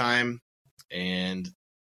extra time. And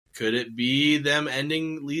could it be them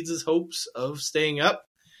ending Leeds' hopes of staying up?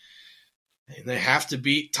 And they have to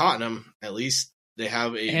beat Tottenham. At least they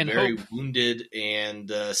have a very wounded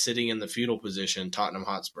and sitting in the fetal position Tottenham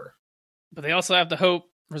Hotspur. But they also have to hope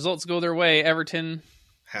results go their way. Everton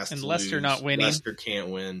and Leicester lose. Not winning. Leicester can't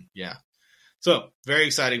win. Yeah. So, very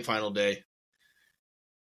exciting final day.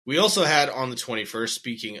 We also had on the 21st,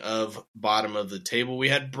 speaking of bottom of the table, we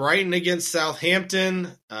had Brighton against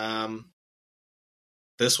Southampton.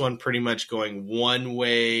 This one pretty much going one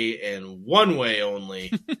way and one way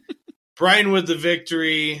only. Brighton with the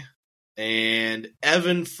victory, and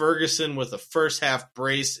Evan Ferguson with a first half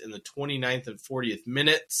brace in the 29th and 40th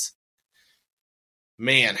minutes.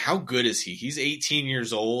 Man, how good is he? He's 18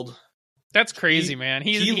 years old. That's crazy, man.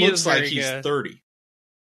 He looks like he's 30,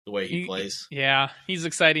 the way he plays. Yeah, he's an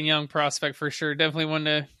exciting young prospect for sure. Definitely one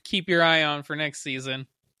to keep your eye on for next season.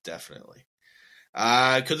 Definitely.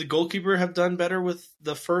 Could the goalkeeper have done better with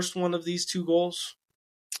the first one of these two goals?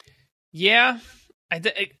 Yeah.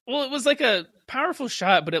 Well, it was like a powerful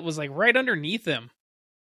shot, but it was like right underneath him.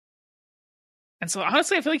 And so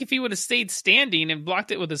honestly, I feel like if he would have stayed standing and blocked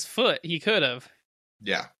it with his foot, he could have.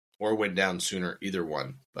 Yeah, or went down sooner, either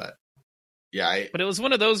one. But yeah, but it was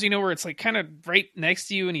one of those, where it's like kind of right next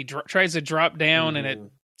to you, and he tries to drop down, and it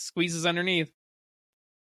squeezes underneath.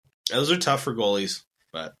 Those are tough for goalies,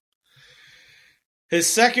 but his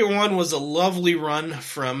second one was a lovely run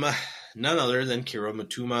from none other than Kiro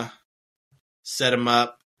Matuma. Set him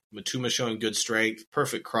up. Matuma showing good strength.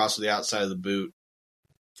 Perfect cross to the outside of the boot.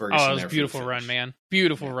 Ferguson it was a beautiful run, man.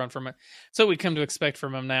 Beautiful run from it. So we come to expect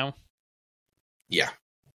from him now. Yeah.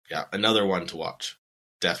 Another one to watch.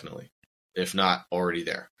 Definitely. If not already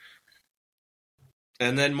there.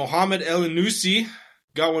 And then Mohamed Elyounoussi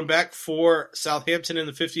got one back for Southampton in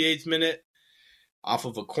the 58th minute off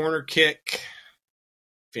of a corner kick.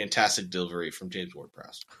 Fantastic delivery from James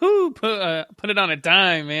Ward-Prowse. Put it on a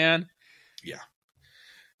dime, man. Yeah.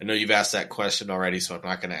 I know you've asked that question already, so I'm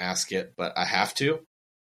not going to ask it, but I have to.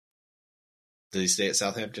 Does he stay at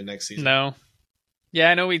Southampton next season? No. Yeah,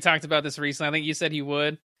 I know we talked about this recently. I think you said he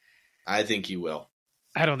would. I think he will.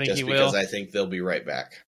 I don't think he will. Just because I think they'll be right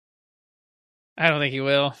back. I don't think he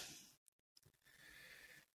will.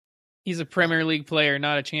 He's a Premier League player,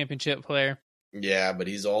 not a championship player. Yeah, but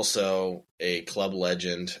he's also a club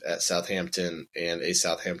legend at Southampton and a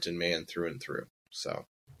Southampton man through and through. So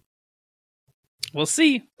we'll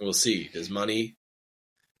see. We'll see. Does money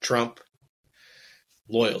trump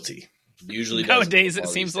loyalty? Usually nowadays it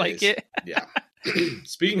seems like it. Yeah.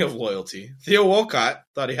 Speaking of loyalty, Theo Walcott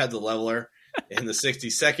thought he had the leveler in the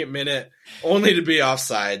 62nd minute, only to be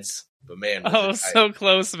offsides. But man, so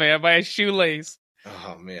close, man, by a shoelace.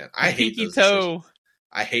 Oh man, I hate those toe. Decisions.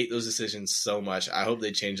 I hate those decisions so much. I hope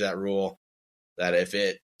they change that rule. That if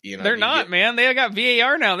it, they're not, man. They got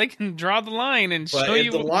VAR now. They can draw the line and show you.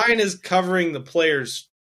 If the line is covering the player's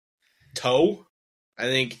toe, I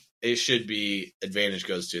think it should be advantage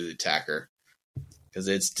goes to the attacker because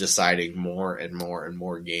it's deciding more and more and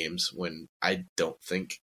more games when I don't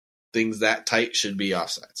think things that tight should be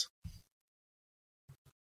offsides.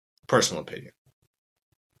 Personal opinion.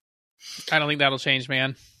 I don't think that'll change,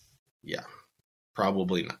 man. Yeah,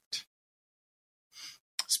 probably not.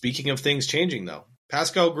 Speaking of things changing, though,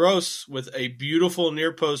 Pascal Gross with a beautiful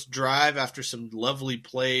near post drive after some lovely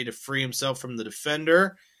play to free himself from the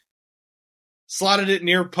defender. Slotted it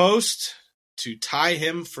near post to tie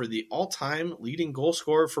him for the all-time leading goal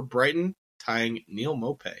scorer for Brighton, tying Neil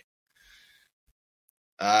Maupay.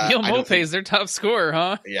 Neil Maupay is their top scorer,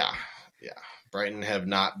 huh? Yeah. Brighton have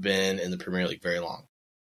not been in the Premier League very long.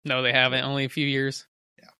 No, they haven't. Only a few years.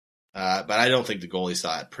 Yeah. But I don't think the goalie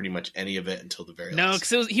saw pretty much any of it until the very last. No,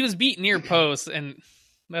 because he was beat near post, and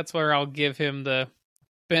that's where I'll give him the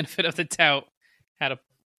benefit of the doubt. Had a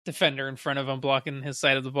defender in front of him blocking his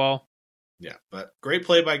side of the ball. Yeah, but great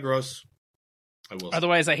play by Gross.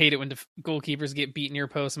 Otherwise, I hate it when goalkeepers get beat near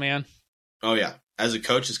post, man. Oh, yeah. As a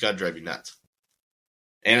coach, it's got to drive you nuts.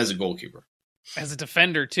 And as a goalkeeper. As a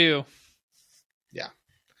defender, too. Yeah.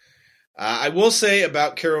 I will say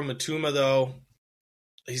about Kiro Matuma, though,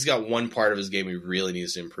 he's got one part of his game he really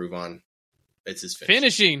needs to improve on. It's his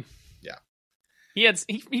finishing. Yeah.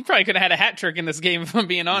 He probably could have had a hat trick in this game, if I'm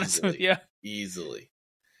being honest with you. Easily.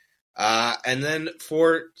 And then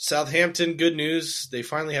for Southampton, good news. They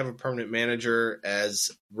finally have a permanent manager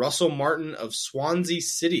as Russell Martin of Swansea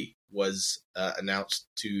City was announced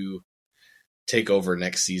to take over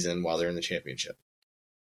next season while they're in the championship.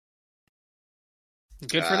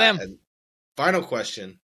 Good for them. And final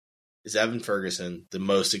question. Is Evan Ferguson the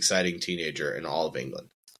most exciting teenager in all of England?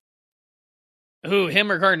 Ooh,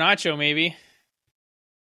 him or Garnacho, maybe.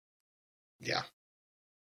 Yeah.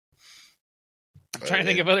 I'm trying to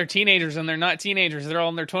think of other teenagers, and they're not teenagers. They're all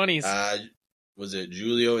in their 20s. Was it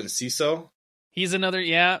Julio Enciso? He's another,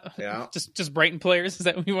 yeah. Just Brighton players. Is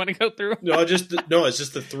that what we want to go through? No, it's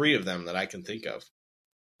just the three of them that I can think of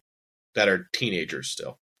that are teenagers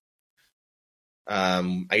still.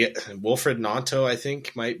 I get Wilfred Nanto, I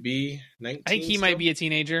think, might be 19. I think he might be a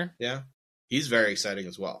teenager. Yeah. He's very exciting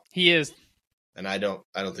as well. He is. And I don't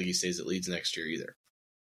think he stays at Leeds next year either.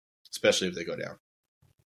 Especially if they go down.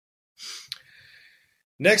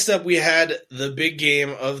 Next up, we had the big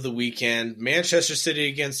game of the weekend. Manchester City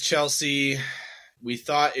against Chelsea. We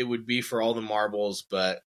thought it would be for all the marbles,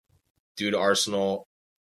 but due to Arsenal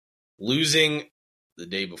losing the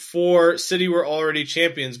day before, City were already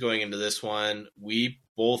champions going into this one. We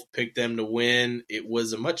both picked them to win. It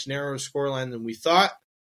was a much narrower scoreline than we thought.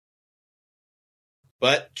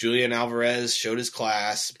 But Julian Alvarez showed his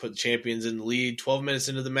class, put the champions in the lead 12 minutes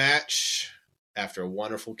into the match after a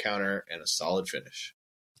wonderful counter and a solid finish.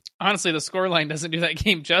 Honestly, the scoreline doesn't do that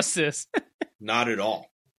game justice. Not at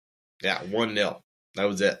all. Yeah, 1-0. That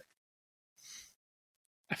was it.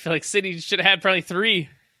 I feel like City should have had probably 3.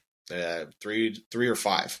 3 or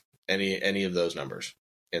 5. Any of those numbers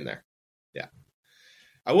in there. Yeah.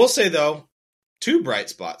 I will say, though, two bright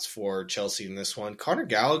spots for Chelsea in this one. Conor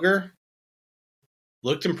Gallagher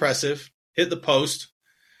looked impressive, hit the post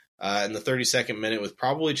in the 32nd minute with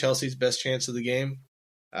probably Chelsea's best chance of the game.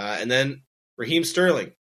 And then Raheem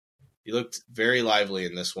Sterling, he looked very lively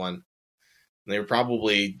in this one. And they were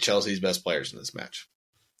probably Chelsea's best players in this match.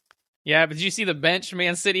 Yeah, but did you see the bench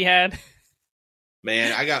Man City had?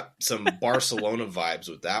 Man, I got some Barcelona vibes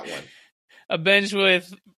with that one. A bench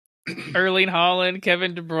with Erling Haaland,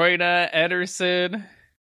 Kevin De Bruyne, Ederson.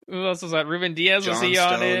 Who else was that? Ruben Diaz, was he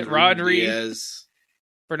on it? Rodri, Diaz,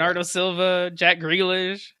 Bernardo Silva, Jack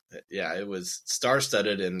Grealish. Yeah, it was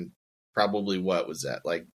star-studded, and probably what was that?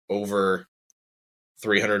 Like over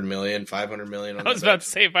 300 million, 500 million on I was about to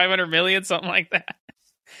say 500 million, something like that.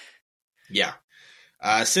 Yeah.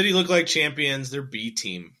 City looked like champions. Their B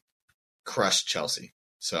team crushed Chelsea.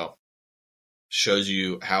 So, shows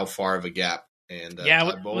you how far of a gap. And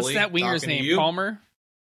what's that winger's name? Palmer?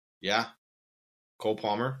 Yeah. Cole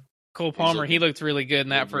Palmer. He looked really good in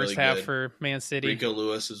that first half for Man City. Rico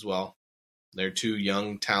Lewis as well. They're two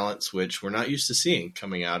young talents, which we're not used to seeing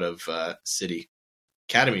coming out of City.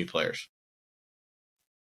 Academy players.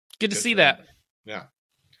 Good to see that. Yeah.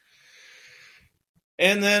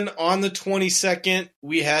 And then on the 22nd,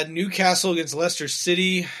 we had Newcastle against Leicester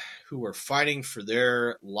City, who were fighting for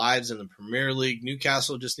their lives in the Premier League.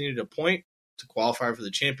 Newcastle just needed a point to qualify for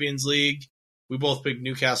the Champions League. We both picked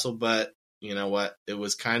Newcastle, but you know what? It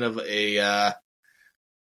was kind of a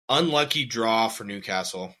unlucky draw for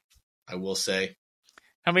Newcastle, I will say.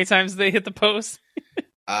 How many times did they hit the post?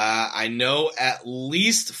 I know at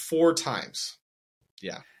least 4 times.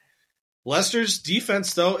 Yeah. Leicester's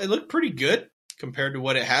defense, though, it looked pretty good compared to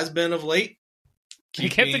what it has been of late. He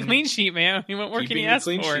kept the clean sheet, man. What more can you ask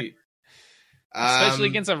for? Especially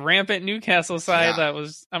against a rampant Newcastle side that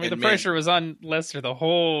was... the pressure was on Leicester the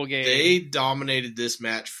whole game. They dominated this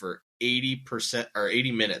match for 80% or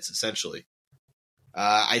 80 minutes, essentially.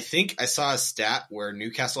 I think I saw a stat where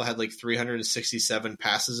Newcastle had like 367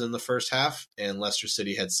 passes in the first half, and Leicester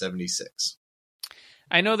City had 76.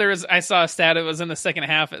 I know I saw a stat, it was in the second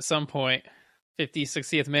half at some point, 50th,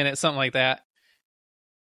 60th minute, something like that.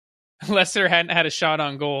 Leicester hadn't had a shot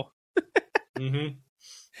on goal. Mm-hmm.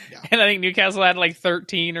 Yeah. And I think Newcastle had like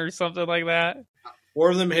 13 or something like that.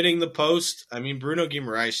 4 of them hitting the post. I mean, Bruno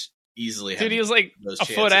Guimaraes easily had he was like those a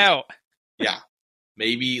chances. Foot out. Yeah.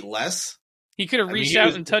 Maybe less. He could have reached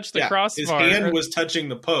out and touched the crossbar. His hand was touching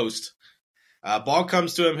the post. Ball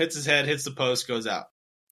comes to him, hits his head, hits the post, goes out.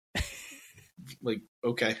 Like,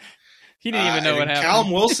 okay. He didn't even know what happened.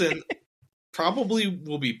 Callum Wilson probably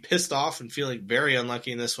will be pissed off and feeling very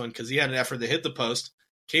unlucky in this one because he had an effort to hit the post,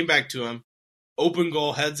 came back to him, open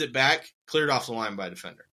goal, heads it back, cleared off the line by a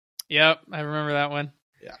defender. Yep, I remember that one.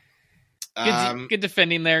 Yeah. Good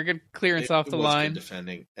defending there. Good clearance off the line. Good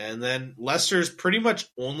defending. And then Leicester's pretty much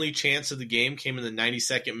only chance of the game came in the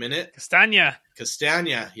 92nd minute.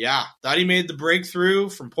 Castagna, yeah. Thought he made the breakthrough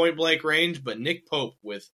from point-blank range, but Nick Pope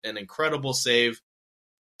with an incredible save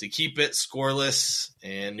to keep it scoreless,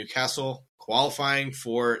 and Newcastle qualifying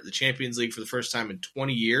for the Champions League for the first time in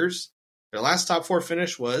 20 years. Their last top 4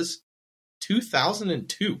 finish was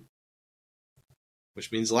 2002,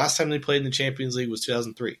 which means the last time they played in the Champions League was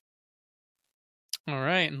 2003. All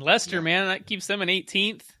right, and Leicester, man, that keeps them in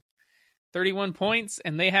 18th, 31 points,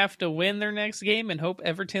 and they have to win their next game and hope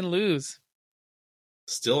Everton lose.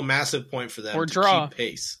 Still a massive point for them or to draw. Keep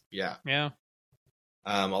pace. Yeah.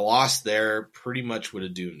 A loss there pretty much would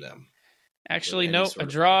have doomed them. Actually, no, a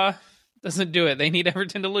draw doesn't do it. They need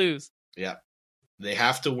Everton to lose. Yeah. They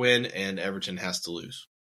have to win, and Everton has to lose.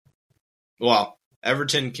 Well,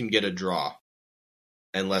 Everton can get a draw,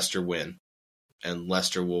 and Leicester win. And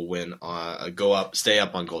Leicester will win, stay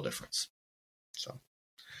up on goal difference. So,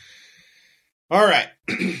 all right.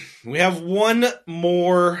 We have one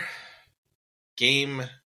more game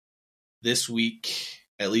this week,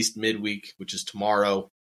 at least midweek, which is tomorrow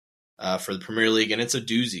for the Premier League, and it's a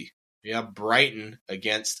doozy. We have Brighton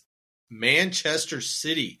against Manchester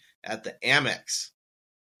City at the Amex.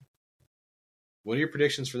 What are your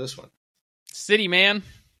predictions for this one? City, man.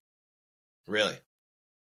 Really?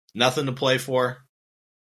 Nothing to play for.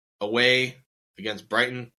 Away against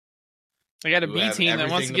Brighton. They got a B team that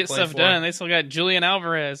wants to get stuff done. They still got Julian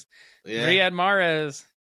Alvarez, Riyad Mahrez,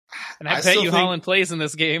 and I bet you Haaland plays in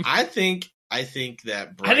this game. I think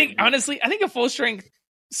that Brighton... I think a full strength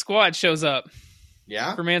squad shows up.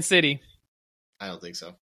 Yeah? For Man City. I don't think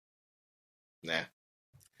so. Nah.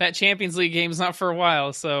 That Champions League game's not for a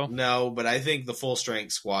while, so... No, but I think the full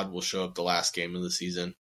strength squad will show up the last game of the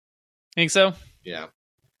season. Think so? Yeah.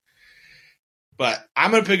 But I'm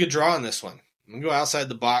going to pick a draw in this one. I'm going to go outside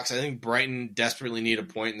the box. I think Brighton desperately need a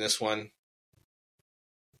point in this one.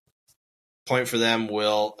 point for them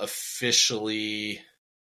will officially,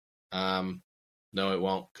 no, it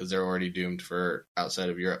won't, because they're already doomed for outside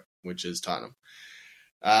of Europe, which is Tottenham.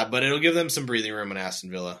 But it'll give them some breathing room in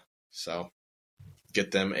Aston Villa. So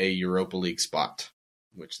get them a Europa League spot,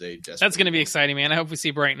 which they just. That's going to be exciting, man. I hope we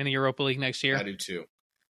see Brighton in the Europa League next year. I do too.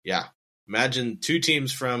 Yeah. Imagine 2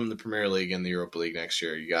 teams from the Premier League in the Europa League next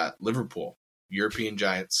year. You got Liverpool, European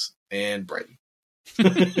Giants, and Brighton.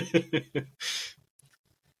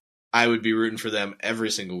 I would be rooting for them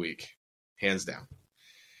every single week, hands down.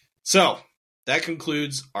 So that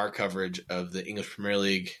concludes our coverage of the English Premier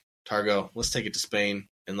League. Targo, let's take it to Spain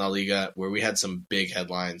and La Liga, where we had some big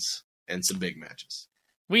headlines and some big matches.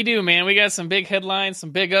 We do, man. We got some big headlines,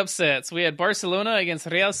 some big upsets. We had Barcelona against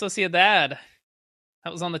Real Sociedad.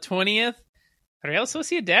 That was on the 20th. Real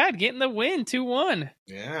Sociedad getting the win, 2-1.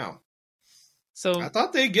 Yeah. So I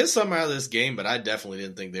thought they'd get something out of this game, but I definitely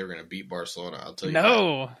didn't think they were going to beat Barcelona. I'll tell you.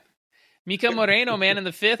 No. Mika Moreno, man, in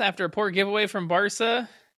the 5th after a poor giveaway from Barca.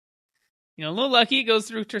 A little lucky, goes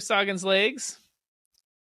through Ter Stegen's legs.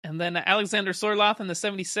 And then Alexander Sorloth in the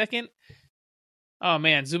 72nd. Oh,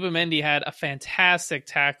 man, Zubamendi had a fantastic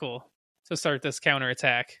tackle to start this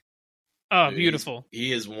counterattack. Oh, dude, beautiful.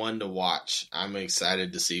 He is one to watch. I'm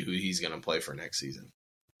excited to see who he's going to play for next season.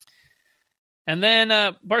 And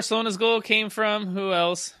then Barcelona's goal came from, who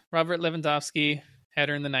else? Robert Lewandowski,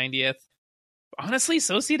 header in the 90th. Honestly,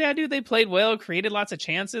 Sociedad, dude, they played well, created lots of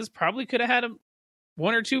chances. Probably could have had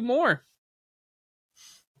 1 or 2 more.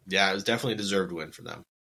 Yeah, it was definitely a deserved win for them.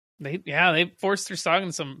 They forced Ter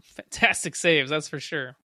Stegen some fantastic saves, that's for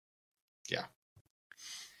sure. Yeah.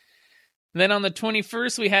 Then on the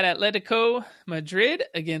 21st, we had Atletico Madrid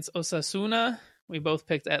against Osasuna. We both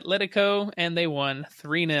picked Atletico, and they won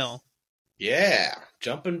 3-0. Yeah,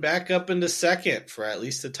 jumping back up into second for at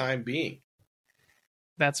least the time being.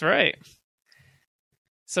 That's right.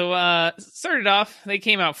 So, started off, they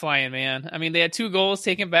came out flying, man. I mean, they had 2 goals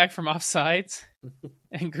taken back from offsides,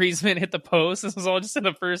 and Griezmann hit the post. This was all just in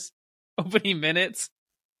the first opening minutes.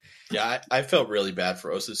 Yeah, I felt really bad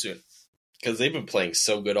for Osasuna, because they've been playing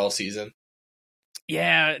so good all season.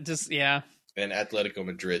 Yeah. And Atletico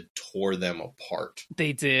Madrid tore them apart.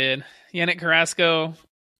 They did. Yannick Carrasco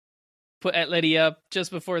put Atleti up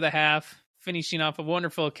just before the half, finishing off a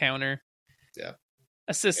wonderful counter. Yeah.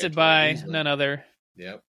 Assisted by none other.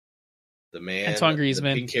 Yep. The man, Antoine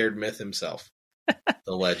Griezmann. The pink-haired myth himself.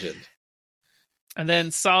 The legend. And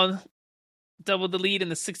then Saul doubled the lead in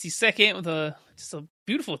the 62nd with just a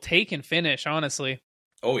beautiful take and finish, honestly.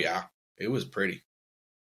 Oh, yeah. It was pretty.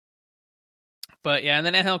 But, yeah, and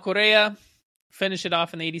then Angel Correa finished it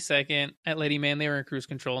off in the 82nd. Atleti, man, they were in cruise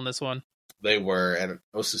control in this one. They were, and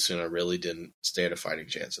Osasuna really didn't stand a fighting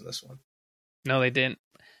chance in this one. No, they didn't.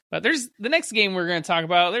 But there's the next game we're going to talk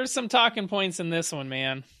about. There's some talking points in this one,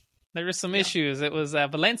 man. There were some issues. It was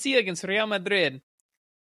Valencia against Real Madrid.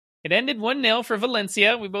 It ended 1-0 for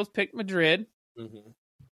Valencia. We both picked Madrid.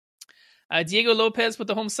 Mm-hmm. Diego Lopez put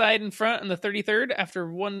the home side in front in the 33rd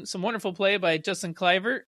after some wonderful play by Justin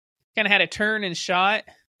Kluivert. Kind of had a turn and shot.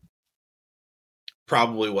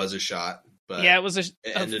 Probably was a shot, but yeah, it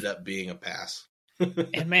ended up being a pass.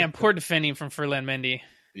 And man, poor defending from Ferland Mendy.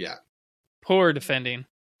 Yeah. Poor defending.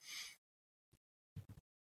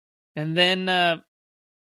 And then,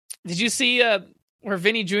 did you see where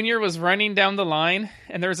Vinny Jr. was running down the line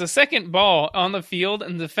and there was a second ball on the field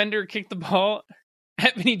and the defender kicked the ball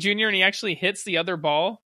at Vinny Jr. and he actually hits the other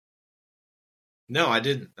ball? No, I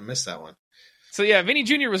didn't. I missed that one. So yeah, Vinny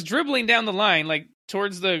Jr. was dribbling down the line, like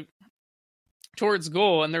towards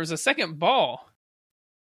goal, and there was a second ball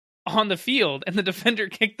on the field, and the defender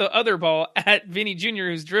kicked the other ball at Vinny Jr.,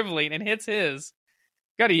 who's dribbling, and hits his.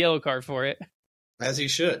 Got a yellow card for it. As he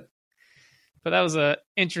should. But that was a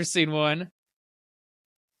interesting one.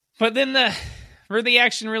 But then where the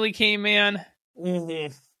action really came, man.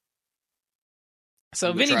 Mm-hmm.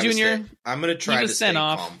 So Vinny Jr. I'm going to try to stay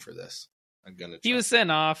calm for this. He was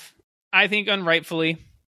sent off. I think unrightfully.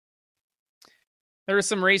 There was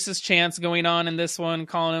some racist chants going on in this one,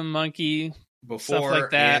 calling him monkey, stuff like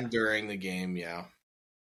that. And during the game, yeah.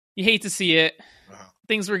 You hate to see it. Uh-huh.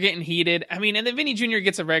 Things were getting heated. I mean, and then Vinny Jr.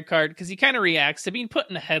 gets a red card because he kind of reacts to being put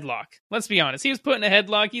in a headlock. Let's be honest. He was put in a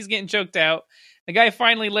headlock. He's getting choked out. The guy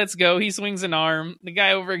finally lets go. He swings an arm. The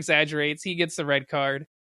guy over-exaggerates. He gets the red card.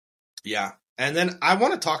 Yeah. And then I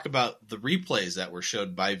want to talk about the replays that were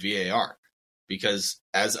showed by VAR. Because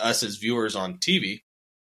as viewers on TV,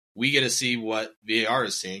 we get to see what VAR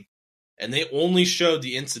is seeing. And they only showed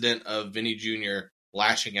the incident of Vinny Jr.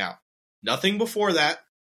 lashing out. Nothing before that.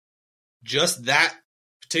 Just that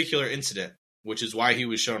particular incident, which is why he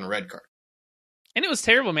was shown a red card. And it was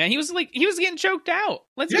terrible, man. He was getting choked out.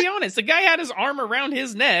 Let's be honest. The guy had his arm around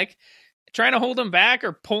his neck, trying to hold him back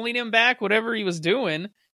or pulling him back, whatever he was doing.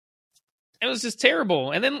 It was just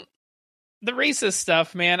terrible. And then the racist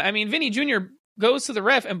stuff, man. I mean, Vinny Jr. goes to the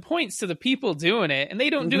ref and points to the people doing it, and they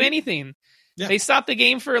don't do anything. Yeah. They stop the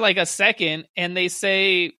game for like a second, and they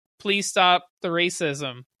say, please stop the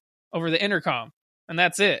racism over the intercom. And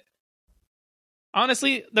that's it.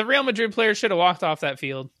 Honestly, the Real Madrid player should have walked off that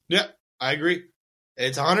field. Yeah, I agree.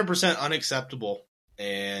 It's 100% unacceptable.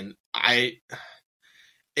 And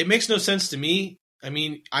it makes no sense to me. I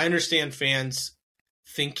mean, I understand fans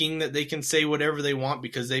thinking that they can say whatever they want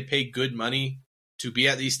because they pay good money to be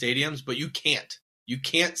at these stadiums, but you can't. You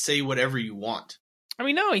can't say whatever you want. I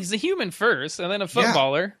mean, no, he's a human first and then a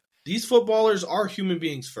footballer. Yeah, these footballers are human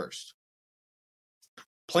beings first.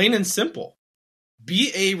 Plain and simple.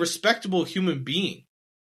 Be a respectable human being.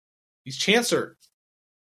 These chants are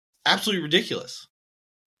absolutely ridiculous.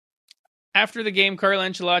 After the game, Carlo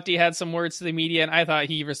Ancelotti had some words to the media, and I thought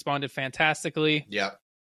he responded fantastically. Yeah.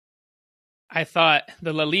 I thought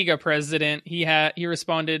the La Liga president, he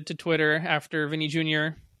responded to Twitter after Vinny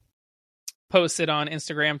Jr. posted on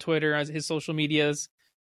Instagram, Twitter, as his social medias,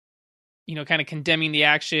 kind of condemning the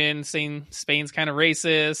action, saying Spain's kind of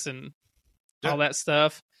racist and all that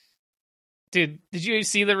stuff. Dude, did you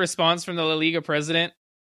see the response from the La Liga president?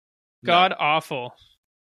 God awful.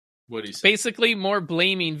 What he say? Basically, more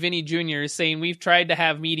blaming Vinny Jr., saying we've tried to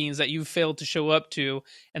have meetings that you've failed to show up to,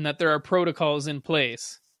 and that there are protocols in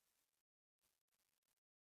place.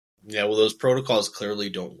 Yeah, well, those protocols clearly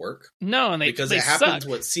don't work. No, and because it happens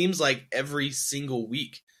what seems like every single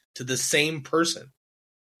week to the same person.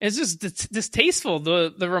 It's just distasteful,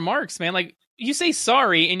 the remarks, man. Like, you say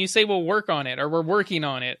sorry, and you say we'll work on it, or we're working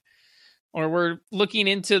on it, or we're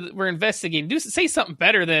investigating. Say something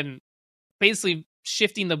better than basically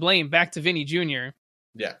shifting the blame back to Vinny Jr.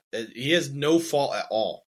 Yeah, he has no fault at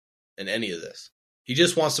all in any of this. He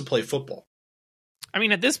just wants to play football. I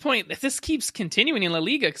mean, at this point, if this keeps continuing in La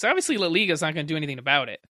Liga, because obviously La Liga is not going to do anything about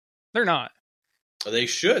it. They're not. They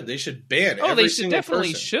should. They should ban every single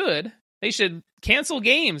definitely person. Should. They should cancel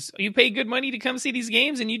games. You pay good money to come see these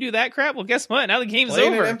games, and you do that crap. Well, guess what? Now the game's Play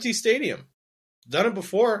over. in an empty stadium. Done it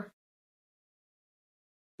before.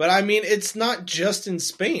 But I mean, it's not just in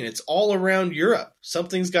Spain. It's all around Europe.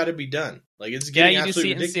 Something's got to be done. Like, it's getting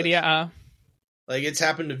absolutely ridiculous. In Serie A. Like, it's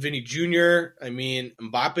happened to Vinny Jr. I mean,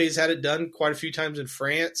 Mbappe's had it done quite a few times in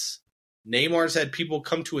France. Neymar's had people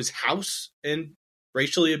come to his house and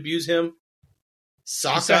racially abuse him.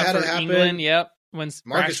 Saka had it happen. England, yep. When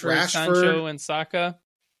Marcus Rashford, Sancho, and Saka.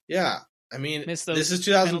 Yeah. I mean, this is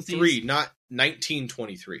 2003, penalties. Not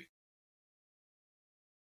 1923.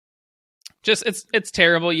 Just, it's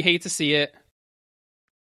terrible. You hate to see it.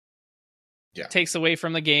 Yeah. It takes away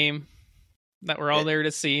from the game that we're all there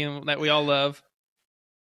to see and that we all love.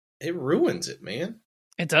 It ruins it, man.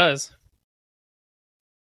 It does.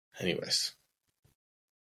 Anyways,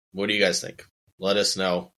 what do you guys think? Let us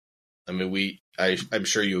know. I mean, I'm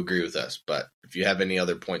sure you agree with us, but if you have any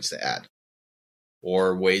other points to add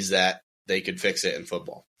or ways that they could fix it in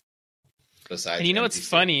football, besides, and what's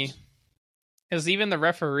funny is even the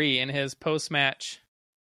referee in his post-match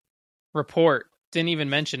report didn't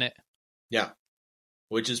even mention it. Yeah,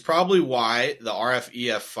 which is probably why the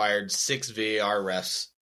RFEF fired 6 VAR refs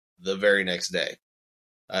the very next day,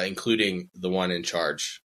 including the one in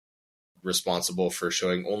charge, responsible for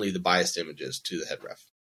showing only the biased images to the head ref.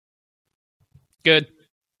 Good.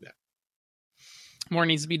 Yeah. More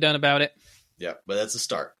needs to be done about it. Yeah, but that's a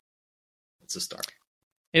start. It's a start.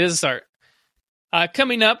 It is a start.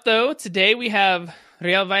 Coming up, though, today we have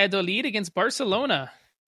Real Valladolid against Barcelona.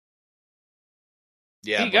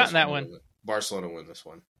 Yeah, who you got in that one? Barcelona win this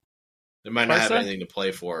one. They might not have anything to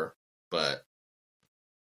play for, but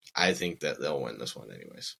I think that they'll win this one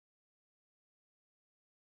anyways.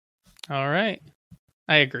 All right.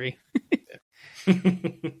 I agree.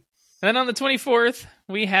 Then on the 24th,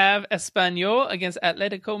 we have Espanyol against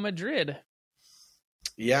Atletico Madrid.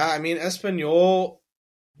 Yeah, I mean, Espanyol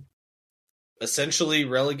essentially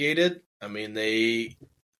relegated. I mean, they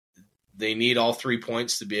need all 3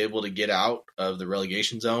 points to be able to get out of the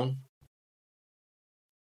relegation zone.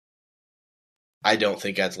 I don't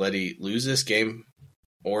think Atleti lose this game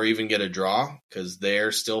or even get a draw because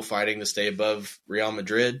they're still fighting to stay above Real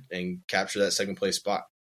Madrid and capture that second place spot.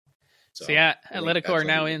 So yeah, Atletico are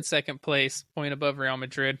now in second place, point above Real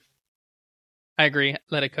Madrid. I agree,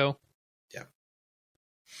 Atletico. Yeah.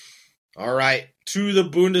 All right, to the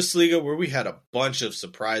Bundesliga where we had a bunch of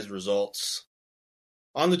surprise results.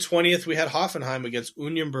 On the 20th, we had Hoffenheim against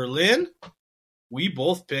Union Berlin. We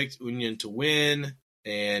both picked Union to win,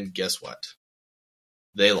 and guess what?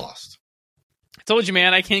 They lost. I told you,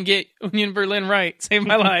 man, I can't get Union Berlin right. Save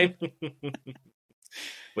my life.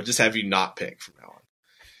 We'll just have you not pick from now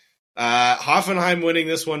on. Hoffenheim winning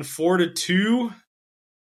this one 4-2.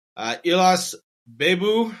 Ilas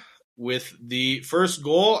Bebu with the first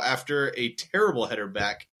goal after a terrible header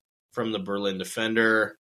back from the Berlin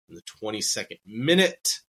defender in the 22nd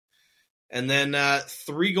minute. And then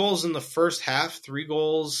 3 goals in the first half, 3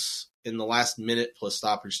 goals in the last minute plus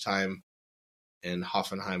stoppage time, and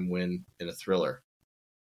Hoffenheim win in a thriller.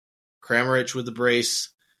 Kramaric with the brace,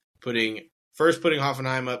 putting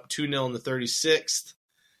Hoffenheim up 2-0 in the 36th,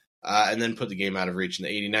 and then put the game out of reach in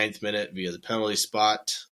the 89th minute via the penalty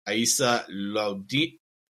spot. Aissa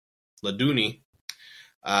Laduni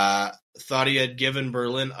thought he had given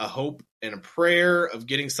Berlin a hope and a prayer of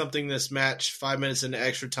getting something this match 5 minutes into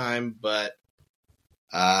extra time, but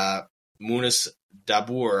Munis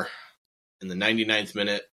Dabur in the 99th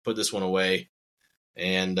minute put this one away.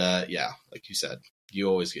 And like you said, you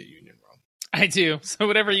always get Union wrong. I do. So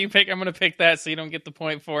whatever you pick, I'm going to pick that so you don't get the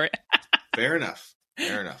point for it. Fair enough.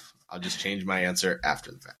 I'll just change my answer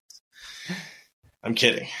after the fact. I'm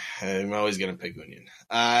kidding. I'm always going to pick Union.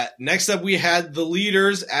 Next up, we had the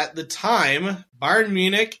leaders at the time, Bayern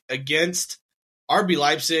Munich against RB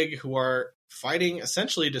Leipzig, who are fighting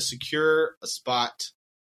essentially to secure a spot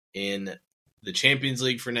in the Champions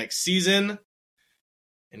League for next season.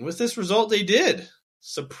 And with this result, they did.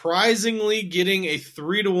 Surprisingly getting a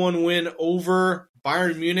 3-1 win over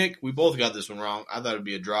Bayern Munich. We both got this one wrong. I thought it would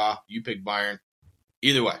be a draw. You picked Bayern.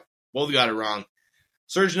 Either way, both got it wrong.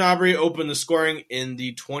 Serge Gnabry opened the scoring in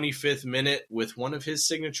the 25th minute with one of his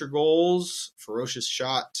signature goals. Ferocious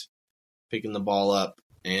shot, picking the ball up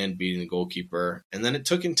and beating the goalkeeper. And then it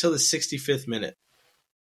took until the 65th minute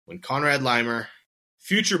when Konrad Laimer,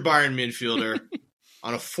 future Bayern midfielder,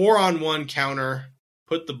 on a 4-on-1 counter,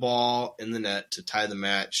 put the ball in the net to tie the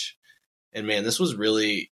match. And man, this was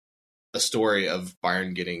really a story of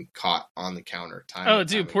Bayern getting caught on the counter.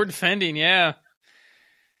 Poor defending, yeah.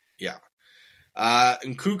 Yeah.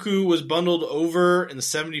 Nkunku was bundled over in the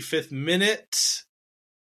 75th minute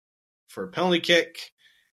for a penalty kick.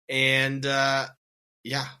 And, the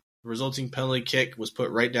resulting penalty kick was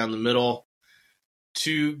put right down the middle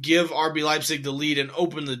to give RB Leipzig the lead and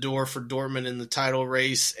open the door for Dortmund in the title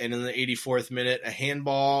race. And in the 84th minute, a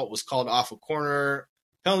handball was called off a corner.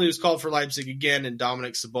 Penalty was called for Leipzig again, and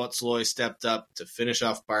Dominic Szoboszlai stepped up to finish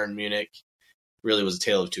off Bayern Munich. Really was a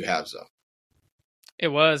tale of two halves, though. It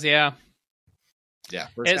was, yeah. Yeah.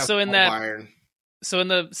 So in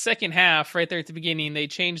the second half, right there at the beginning, they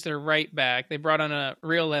changed their right back. They brought on a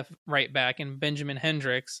real left right back in Benjamin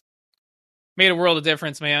Hendricks. Made a world of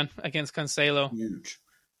difference, man, against Cancelo.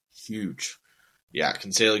 Huge. Yeah,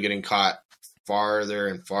 Cancelo getting caught farther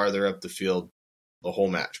and farther up the field the whole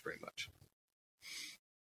match, pretty much.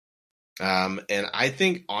 And I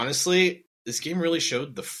think, honestly, this game really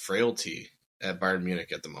showed the frailty at Bayern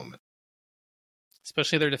Munich at the moment.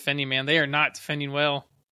 Especially their defending, man. They are not defending well.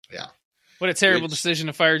 Yeah. What a terrible decision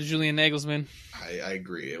to fire Julian Nagelsmann. I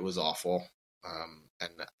agree. It was awful.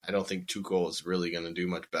 And I don't think Tuchel is really going to do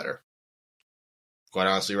much better. Quite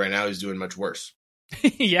honestly, right now, he's doing much worse.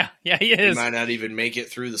 yeah, he is. He might not even make it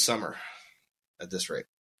through the summer at this rate.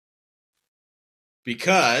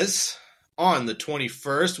 Because on the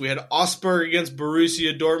 21st, we had Augsburg against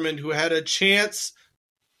Borussia Dortmund, who had a chance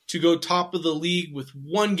to go top of the league with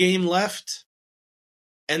one game left.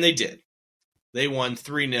 And they did. They won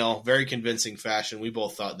 3-0, very convincing fashion. We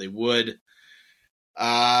both thought they would.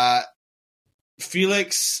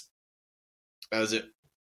 Felix, was it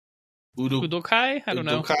Udokai? I don't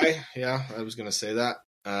know. Udokai, yeah, I was going to say that.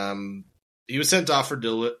 He was sent off for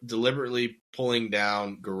deliberately pulling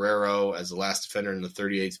down Guerrero as the last defender in the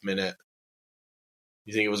 38th minute.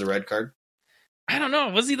 You think it was a red card? I don't know.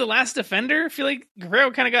 Was he the last defender? I feel like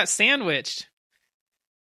Guerrero kind of got sandwiched.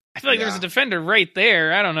 I feel like there was a defender right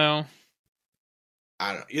there. I don't know.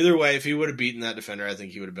 Either way, if he would have beaten that defender, I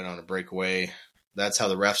think he would have been on a breakaway. That's how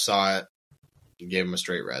the ref saw it and gave him a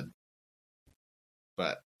straight red.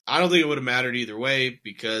 But I don't think it would have mattered either way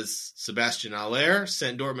because Sebastian Aller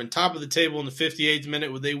sent Dortmund top of the table in the 58th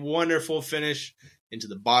minute with a wonderful finish into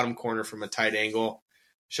the bottom corner from a tight angle,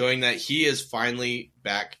 showing that he is finally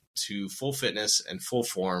back to full fitness and full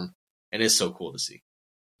form, and it's so cool to see.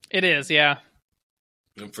 It is, yeah.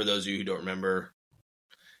 And for those of you who don't remember,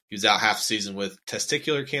 he was out half the season with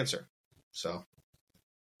testicular cancer. So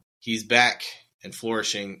he's back and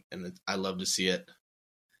flourishing, and I love to see it.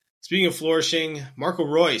 Speaking of flourishing, Marco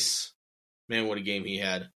Reus, man, what a game he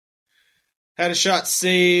had. Had a shot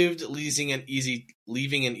saved, leaving an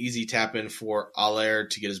easy tap in for Aller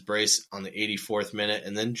to get his brace on the 84th minute,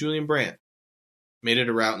 and then Julian Brandt made it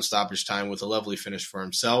a rout in stoppage time with a lovely finish for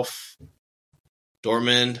himself.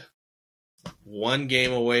 Dortmund, 1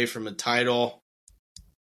 game away from a title,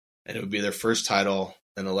 and it would be their first title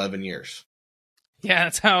in 11 years. Yeah,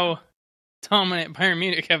 that's how dominant Bayern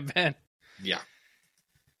Munich have been. Yeah.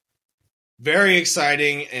 Very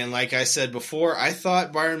exciting, and like I said before, I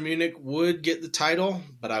thought Bayern Munich would get the title,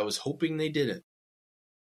 but I was hoping they didn't.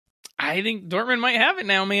 I think Dortmund might have it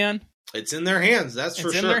now, man. It's in their hands, that's for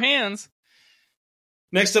sure. It's in their hands.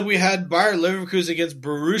 Next up, we had Bayer Leverkusen against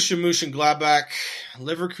Borussia Mönchengladbach.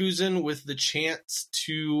 Leverkusen with the chance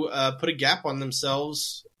to put a gap on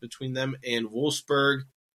themselves between them and Wolfsburg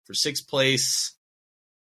for 6th place.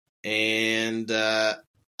 And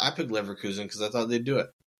I picked Leverkusen because I thought they'd do it.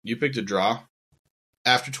 You picked a draw.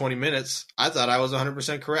 After 20 minutes, I thought I was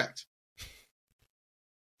 100% correct.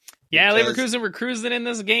 Yeah, Leverkusen were cruising in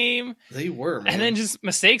this game. They were, man. And then just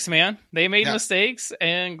mistakes, man. They made mistakes,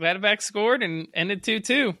 and Gladbach scored and ended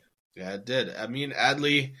 2-2. Yeah, it did. I mean,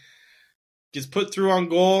 Adli gets put through on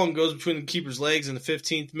goal and goes between the keeper's legs in the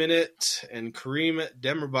 15th minute, and Karim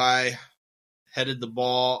Demirbay headed the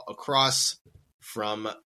ball across from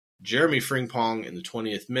Jeremy Frimpong in the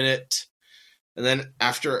 20th minute. And then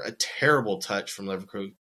after a terrible touch from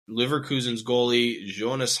Leverkusen's goalie,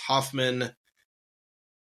 Jonas Hoffmann,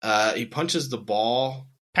 he punches the ball.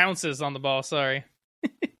 Pounces on the ball, sorry.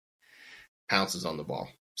 Pounces on the ball.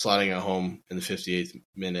 Sliding it home in the 58th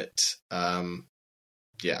minute.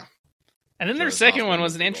 Yeah. And then their second one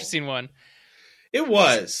was an interesting one. It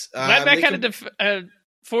was. Gladbach had a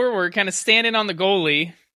forward kind of standing on the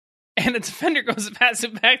goalie, and the defender goes to pass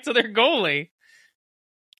it back to their goalie.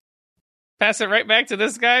 Pass it right back to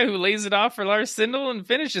this guy who lays it off for Lars Stindl and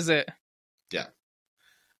finishes it. Yeah.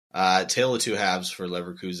 Tale of two halves for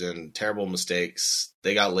Leverkusen. Terrible mistakes.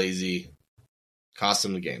 They got lazy. Cost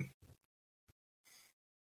them the game.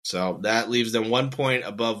 So that leaves them 1 point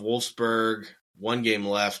above Wolfsburg. 1 game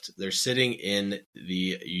left. They're sitting in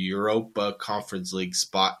the Europa Conference League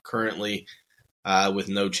spot currently with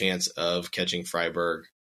no chance of catching Freiburg,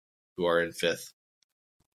 who are in 5th.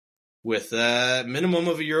 With a minimum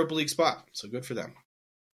of a Europa League spot. So good for them.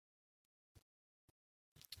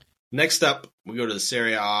 Next up, we go to the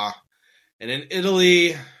Serie A. And in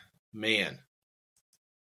Italy, man,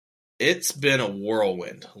 it's been a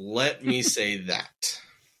whirlwind. Let me say that.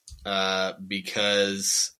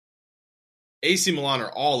 Because AC Milan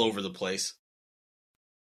are all over the place.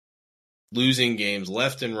 Losing games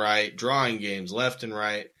left and right, drawing games left and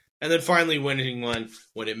right, and then finally winning one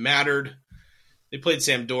when it mattered. They played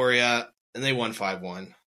Sampdoria, and they won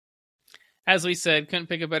 5-1. As we said, couldn't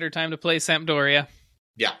pick a better time to play Sampdoria.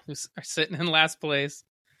 Yeah. Who are sitting in last place.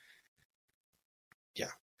 Yeah.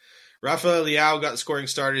 Rafael Leao got the scoring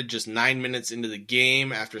started just 9 minutes into the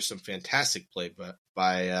game after some fantastic play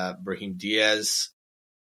by Brahim Diaz.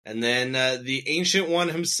 And then the ancient one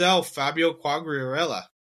himself, Fabio Quagliarella.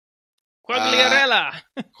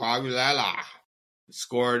 Quagliarella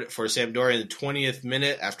scored for Sampdoria in the 20th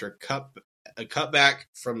minute after a cutback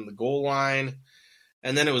from the goal line.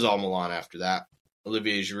 And then it was all Milan after that.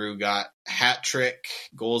 Olivier Giroud got hat trick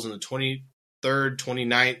goals in the 23rd,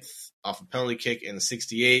 29th off a penalty kick in the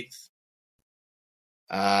 68th.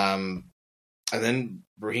 And then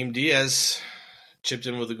Brahim Diaz chipped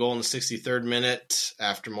in with a goal in the 63rd minute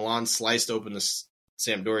after Milan sliced open the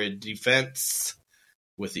Sampdoria defense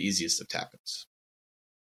with the easiest of tap-ins.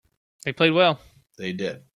 They played well. They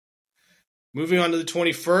did. Moving on to the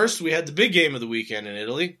 21st, we had the big game of the weekend in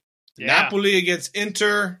Italy. Yeah. Napoli against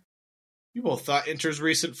Inter. You both thought Inter's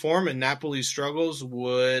recent form and Napoli's struggles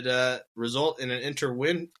would result in an Inter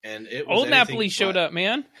win, and it was old Napoli showed up,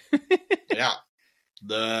 man. Yeah,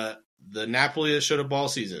 the Napoli that showed up all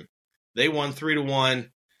season. They won 3-1,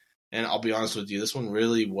 and I'll be honest with you, this one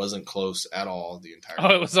really wasn't close at all the entire time.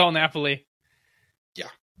 Oh, it was all Napoli. Yeah.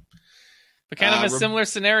 But kind of a similar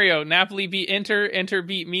scenario. Napoli beat Inter, Inter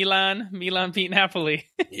beat Milan, Milan beat Napoli.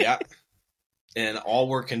 Yeah. And all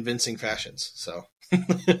were convincing fashions, so...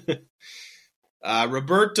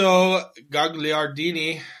 Roberto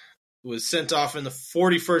Gagliardini was sent off in the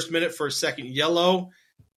 41st minute for a second yellow.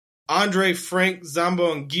 Andre Frank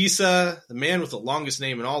Zambonghisa, the man with the longest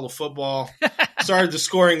name in all of football, started the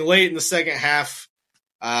scoring late in the second half.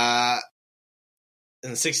 In the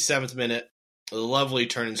 67th minute, a lovely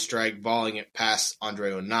turn and strike, balling it past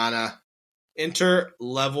Andre Onana. Inter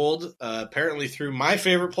leveled, apparently through my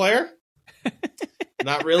favorite player.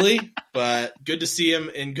 Not really, but good to see him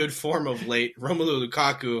in good form of late. Romelu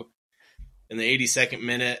Lukaku in the 82nd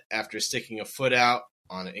minute after sticking a foot out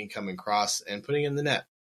on an incoming cross and putting it in the net.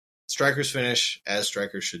 Strikers finish as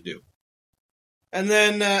strikers should do. And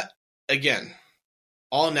then, again,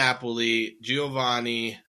 all Napoli.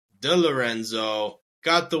 Giovanni De Lorenzo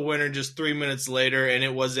got the winner just 3 minutes later, and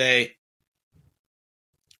it was a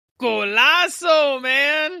golazo,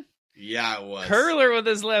 man. Yeah, it was. Curler with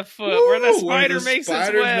his left foot, where the spider makes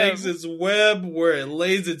its web, where it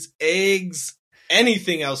lays its eggs.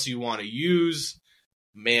 Anything else you want to use.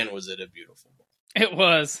 Man, was it a beautiful ball. It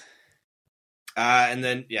was. And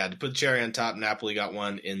then, to put the cherry on top, Napoli got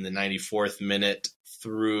one in the 94th minute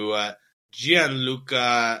through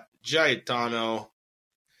Gianluca Gaetano.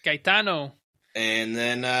 And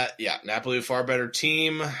then, Napoli a far better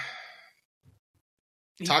team.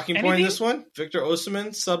 Talking point in this one, Victor Osimhen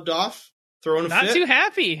subbed off, throwing a fit. Not too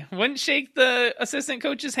happy. Wouldn't shake the assistant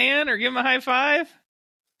coach's hand or give him a high five.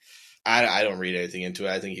 I don't read anything into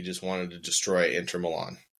it. I think he just wanted to destroy Inter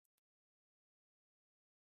Milan.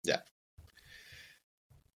 Yeah.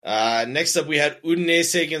 Next up, we had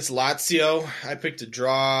Udinese against Lazio. I picked a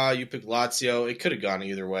draw. You picked Lazio. It could have gone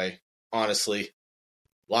either way, honestly.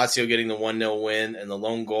 Lazio getting the 1-0 win, and the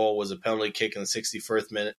lone goal was a penalty kick in the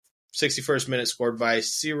 61st minute scored by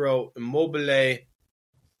Ciro Immobile.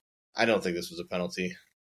 I don't think this was a penalty.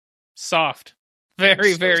 Soft.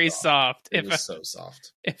 Very, very soft. It was so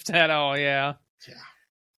soft. If at all, yeah.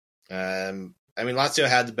 Yeah. Lazio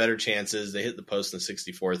had the better chances. They hit the post in the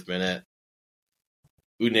 64th minute.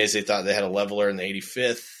 Udinese thought they had a leveler in the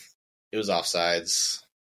 85th. It was offsides.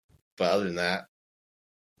 But other than that,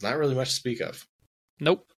 not really much to speak of.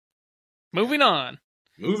 Nope. Moving on.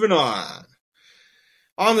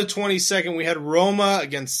 On the 22nd, we had Roma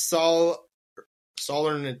against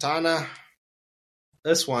Salernitana.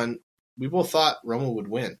 This one, we both thought Roma would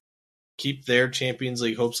win. Keep their Champions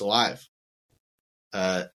League hopes alive.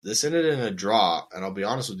 This ended in a draw, and I'll be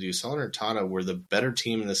honest with you, Salernitana were the better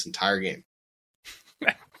team in this entire game.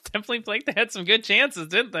 Definitely like they had some good chances,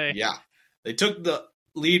 didn't they? Yeah. They took the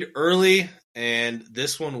lead early, and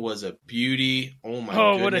this one was a beauty. Oh, my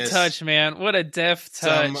goodness. What a touch, man. What a deft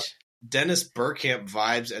touch. Dennis Bergkamp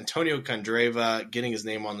vibes. Antonio Candreva getting his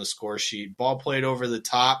name on the score sheet. Ball played over the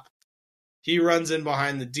top. He runs in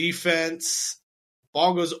behind the defense.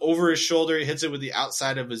 Ball goes over his shoulder. He hits it with the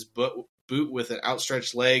outside of his boot with an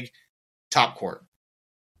outstretched leg. Top corner.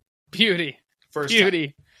 Beauty. First beauty.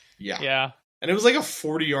 Time. Yeah. Yeah. And it was like a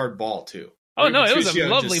 40-yard ball, too. Oh, no, it was a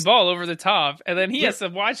lovely ball over the top. And then he has to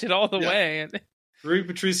watch it all the way. Rui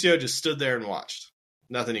Patricio just stood there and watched.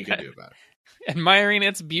 Nothing he could do about it. Admiring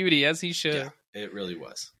its beauty, as he should. Yeah, it really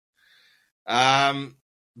was.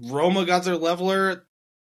 Roma got their leveler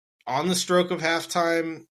on the stroke of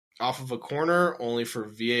halftime off of a corner, only for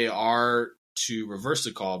VAR to reverse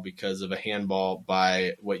the call because of a handball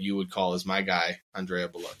by what you would call as my guy, Andrea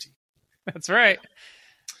Bellotti. That's right.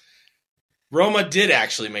 Roma did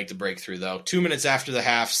actually make the breakthrough, though. 2 minutes after the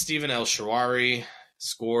half, Steven El Shaarawy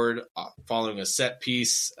scored following a set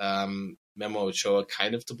piece. Memo Ochoa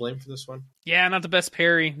kind of to blame for this one. Yeah, not the best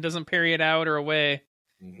parry. Doesn't parry it out or away.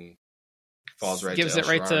 Mm-hmm. Falls right Gives to it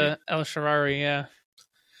right to El Shaarawy, yeah.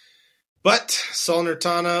 But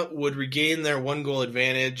Salernitana would regain their 1-goal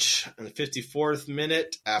advantage in the 54th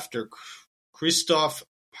minute after Krzysztof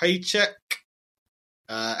Pajcek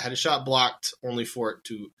had a shot blocked, only for it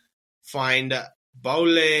to find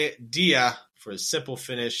Baule Dia for a simple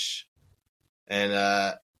finish. And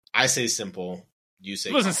I say simple. You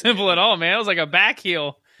say it wasn't simple at all, man. It was like a back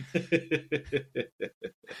heel.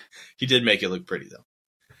 He did make it look pretty,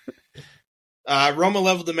 though. Roma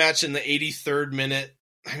leveled the match in the 83rd minute.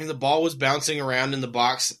 The ball was bouncing around in the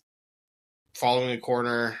box following a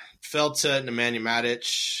corner. Fell to Nemanja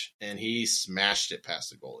Matic, and he smashed it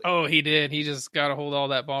past the goalie. Oh, he did. He just got a hold of all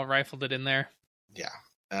that ball, rifled it in there. Yeah.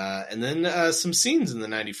 And then some scenes in the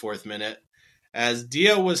 94th minute as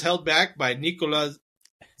Dia was held back by Nikola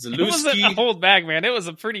Zalewski. It wasn't a hold back, man. It was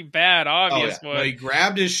a pretty bad, obvious one. No, he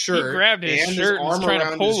grabbed his shirt. And his arm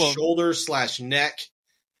around his shoulder/neck.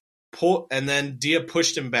 And then Dia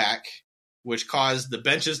pushed him back, which caused the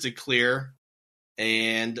benches to clear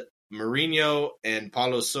and Mourinho and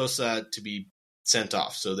Paulo Sousa to be sent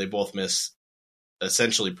off. So they both miss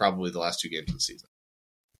essentially probably the last 2 games of the season.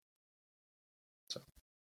 So,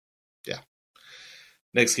 yeah.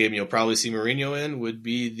 Next game you'll probably see Mourinho in would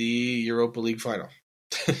be the Europa League final.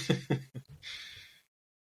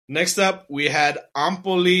 Next up, we had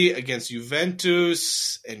Empoli against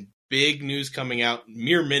Juventus, and big news coming out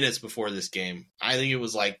mere minutes before this game. I think it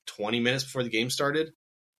was like 20 minutes before the game started.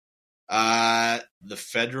 The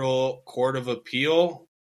Federal Court of Appeal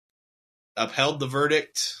upheld the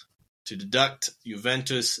verdict to deduct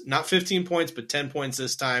Juventus, not 15 points, but 10 points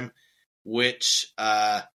this time, which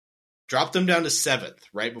dropped them down to 7th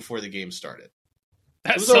right before the game started.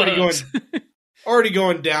 That was already going. already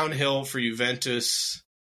going downhill for Juventus,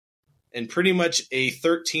 and pretty much a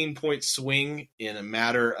 13-point swing in a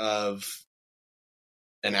matter of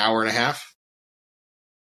an hour and a half,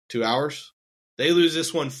 2 hours. They lose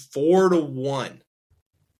this one 4-1.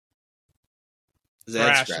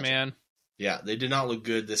 Crash, man. Yeah, they did not look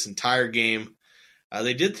good this entire game.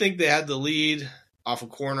 They did think they had the lead off a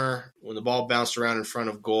corner when the ball bounced around in front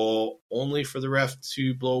of goal, only for the ref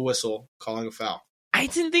to blow a whistle, calling a foul. I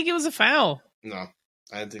didn't think it was a foul. No,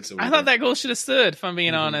 I didn't think so either. I thought that goal should have stood, if I'm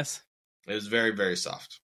being honest. It was very, very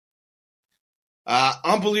soft.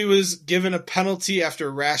 Empoli was given a penalty after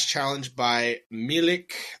a rash challenge by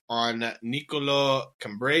Milik on Nicolo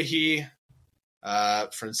Cambrehi.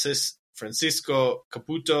 Francisco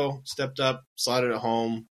Caputo stepped up, slotted it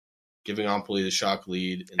home, giving Empoli the shock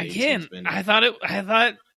lead. In the Again, I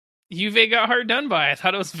thought Juve got hard done by. I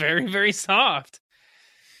thought it was very, very soft.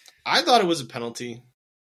 I thought it was a penalty.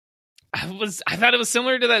 I thought it was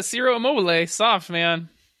similar to that Ciro Immobile. Soft, man.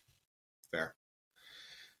 Fair.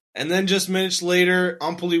 And then just minutes later,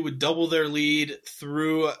 Empoli would double their lead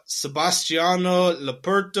through Sebastiano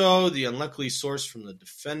Leporto, the unlucky source from the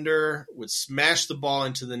defender, would smash the ball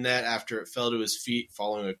into the net after it fell to his feet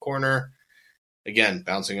following a corner. Again,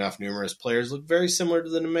 bouncing off numerous players, looked very similar to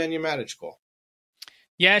the Nemanja Matic goal.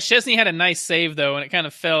 Yeah, Szczesny had a nice save, though, and it kind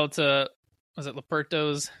of fell to, was it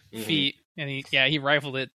Leporto's feet? And he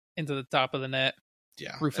rifled it into the top of the net.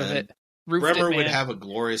 Yeah. Roof of it. Bremer would have a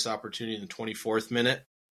glorious opportunity in the 24th minute.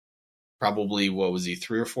 Probably,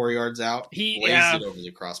 3 or 4 yards out? He blazed it over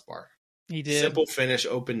the crossbar. He did. Simple finish,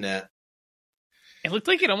 open net. It looked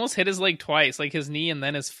like it almost hit his leg twice, like his knee and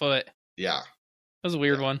then his foot. Yeah. That was a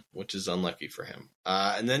weird one. Which is unlucky for him.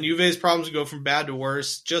 And then Juve's problems go from bad to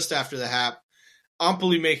worse just after the half.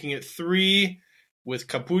 Empoli making it 3, with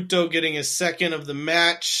Caputo getting his second of the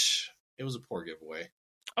match. It was a poor giveaway.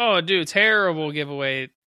 Oh, dude, terrible giveaway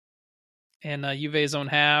in Juve's own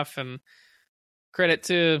half. And credit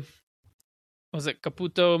to, was it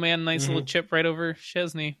Caputo, man? Nice little chip right over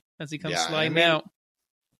Szczesny as he comes sliding out.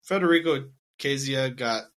 Federico Chiesa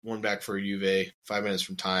got one back for Juve 5 minutes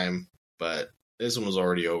from time, but this one was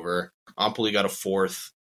already over. Empoli got a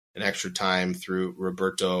fourth in extra time through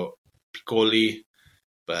Roberto Piccoli.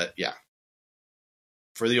 But yeah,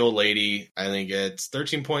 for the old lady, I think it's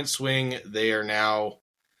 13-point swing. They are now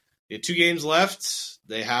 2 games left.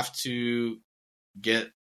 They have to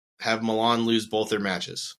have Milan lose both their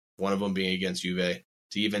matches, one of them being against Juve,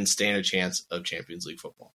 to even stand a chance of Champions League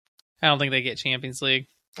football. I don't think they get Champions League.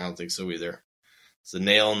 I don't think so either. It's a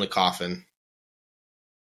nail in the coffin.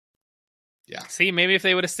 Yeah. See, maybe if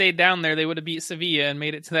they would have stayed down there, they would have beat Sevilla and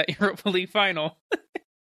made it to that Europa League final.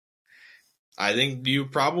 I think you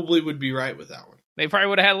probably would be right with that one. They probably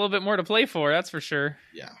would have had a little bit more to play for, that's for sure.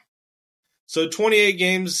 Yeah. So 28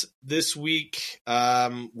 games this week.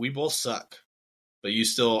 We both suck, but you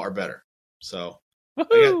still are better. So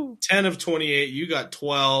Woo-hoo! I got 10 of 28. You got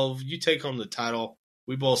 12. You take home the title.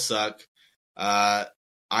 We both suck.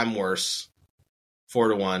 I'm worse.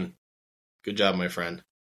 4-1. Good job, my friend.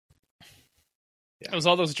 Yeah. It was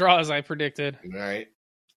all those draws I predicted. All right.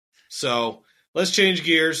 So let's change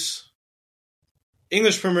gears.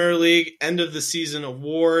 English Premier League end of the season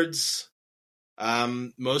awards.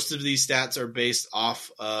 Most of these stats are based off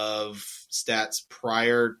of stats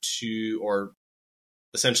prior to, or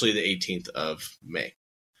essentially the 18th of May.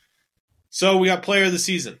 So we got player of the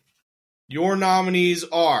season. Your nominees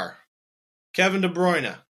are Kevin De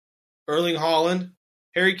Bruyne, Erling Haaland,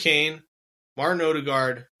 Harry Kane, Martin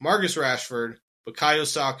Odegaard, Marcus Rashford, Bukayo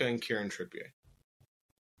Saka, and Kieran Trippier.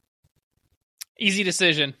 Easy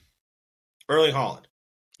decision. Erling Haaland.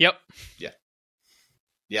 Yep. Yeah.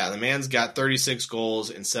 Yeah, the man's got 36 goals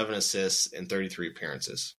and 7 assists in 33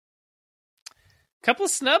 appearances. Couple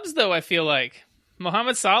of snubs, though, I feel like.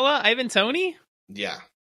 Mohamed Salah, Ivan Toney? Yeah.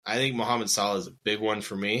 I think Mohamed Salah is a big one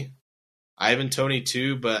for me. Ivan Toney,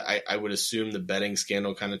 too, but I would assume the betting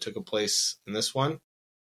scandal kind of took a place in this one.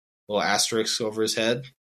 A little asterisk over his head.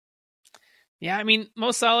 Yeah, I mean,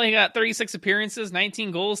 Mo Salah, he got 36 appearances,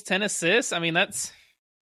 19 goals, 10 assists. I mean, that's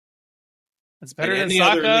better than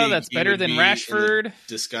Saka. That's better than Rashford.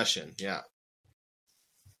 Discussion, yeah.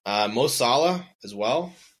 Mo Salah as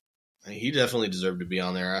well. I mean, he definitely deserved to be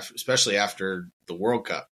on there, especially after the World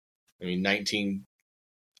Cup. I mean, 19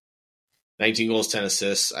 goals, 10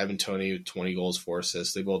 assists. Ivan Toney, 20 goals, 4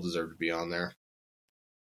 assists. They both deserve to be on there.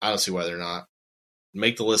 I don't see why they're not.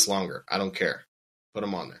 Make the list longer. I don't care. Put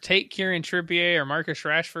them on there. Take Kieran Trippier or Marcus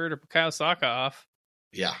Rashford or Bukayo Saka off.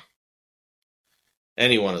 Yeah.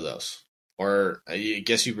 Any one of those. Or I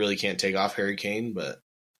guess you really can't take off Harry Kane, but...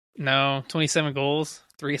 No, 27 goals,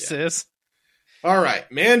 3 assists. All right,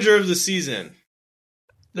 manager of the season.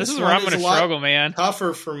 This is where I'm going to struggle, man.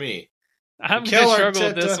 Tougher for me. I'm going to struggle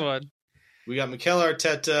with this one. We got Mikel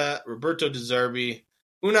Arteta, Roberto De Zerbi,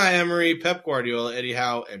 Unai Emery, Pep Guardiola, Eddie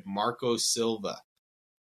Howe, and Marco Silva.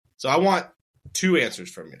 So I want two answers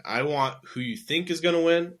from you. I want who you think is going to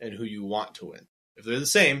win and who you want to win. If they're the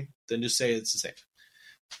same, then just say it's the same.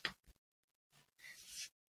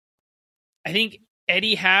 I think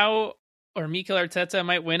Eddie Howe or Mikel Arteta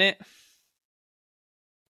might win it.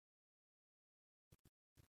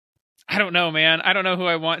 I don't know, man. I don't know who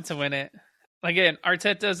I want to win it. Again,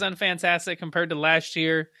 Arteta's done fantastic compared to last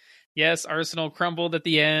year. Yes, Arsenal crumbled at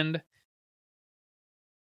the end.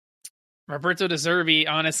 Roberto De Zerbi,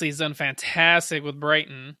 honestly, has done fantastic with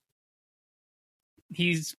Brighton.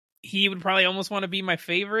 He would probably almost want to be my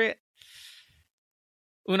favorite.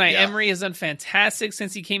 Unai Emery has done fantastic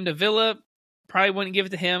since he came to Villa. Probably wouldn't give it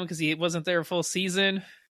to him because he wasn't there a full season.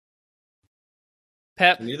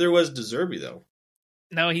 Pep. Neither was De Zerbi, though.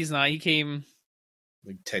 No, he's not. He came...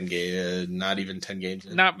 like 10 games, not even 10 games.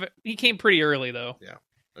 He came pretty early, though. Yeah,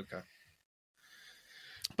 okay.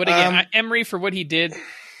 But again, Emery, for what he did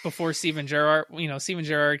before Steven Gerrard, Steven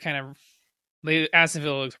Gerrard kind of... Aston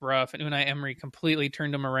Villa looks rough, and Unai Emery completely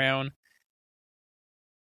turned him around.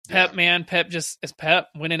 Pep, man, Pep just is Pep,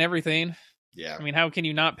 winning everything. Yeah. I mean, how can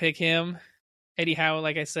you not pick him? Eddie Howe,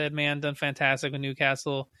 like I said, man, done fantastic with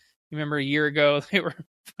Newcastle. You remember a year ago, they were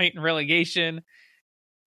fighting relegation.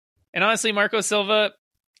 And honestly, Marco Silva,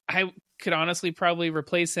 I could honestly probably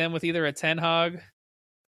replace him with either a Ten Hag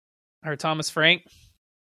or Thomas Frank.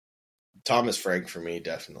 Thomas Frank for me,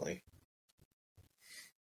 definitely.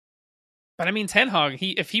 But I mean, Ten Hag,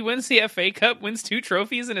 if he wins the FA Cup, wins 2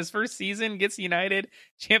 trophies in his first season, gets United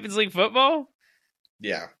Champions League football.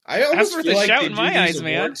 Yeah, I almost worth feel a like shout they in do my these eyes,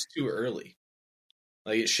 man. awards too early.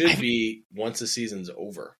 Like it should be once the season's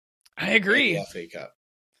over. I agree. Like the FA Cup.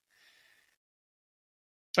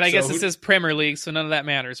 But I guess this is Premier League, so none of that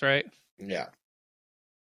matters, right? Yeah.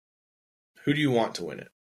 Who do you want to win it?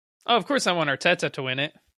 Oh, of course I want Arteta to win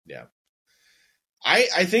it. Yeah.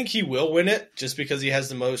 I think he will win it just because he has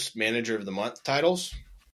the most Manager of the Month titles.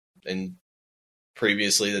 And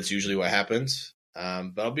previously, that's usually what happens.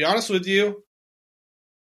 But I'll be honest with you.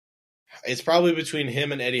 It's probably between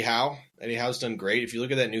him and Eddie Howe. Eddie Howe's done great. If you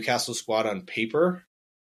look at that Newcastle squad on paper,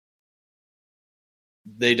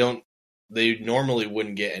 they normally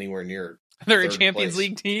wouldn't get anywhere near. They're a Champions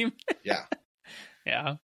League team. Yeah.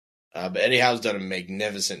 Yeah. But Eddie Howe's done a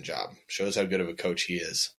magnificent job. Shows how good of a coach he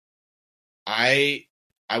is. I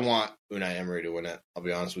want Unai Emery to win it. I'll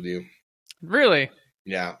be honest with you. Really?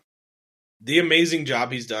 Yeah. The amazing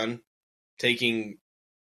job he's done taking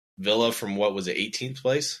Villa from what was it, 18th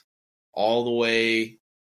place, all the way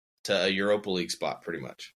to a Europa League spot, pretty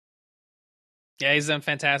much. Yeah, he's done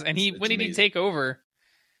fantastic. And when did he take over?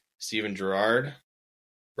 Steven Gerrard,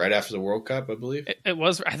 right after the World Cup, I believe. It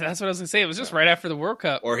was. That's what I was going to say. It was just right after the World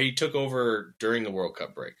Cup. Or he took over during the World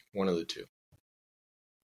Cup break. One of the two.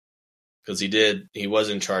 Because he was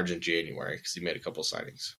in charge in January because he made a couple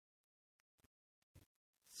signings.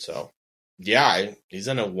 So, yeah, he's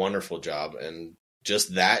done a wonderful job. And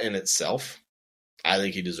just that in itself, I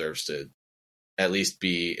think he deserves to at least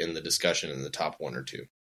be in the discussion in the top 1 or 2.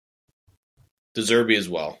 De Zerbi as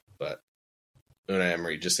well, but Unai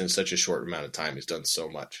Emery, just in such a short amount of time, he's done so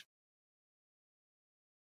much.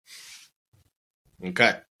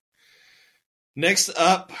 Okay. Next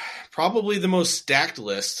up, probably the most stacked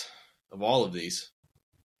list of all of these.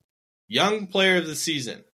 Young Player of the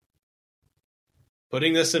Season.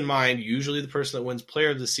 Putting this in mind, usually the person that wins Player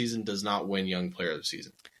of the Season does not win Young Player of the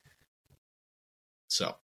Season.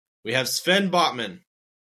 So, we have Sven Botman,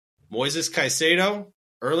 Moises Caicedo,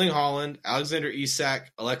 Erling Haaland, Alexander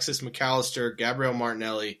Isak, Alexis McAllister, Gabriel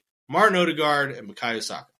Martinelli, Martin Odegaard, and Bukayo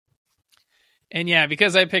Saka. And yeah,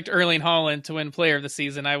 because I picked Erling Haaland to win Player of the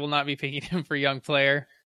Season, I will not be picking him for Young Player.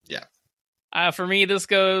 Yeah. For me, this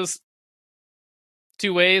goes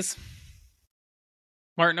 2 ways.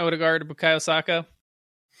 Martin Odegaard or Bukayo Saka.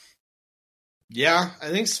 Yeah, I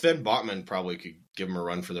think Sven Botman probably could give him a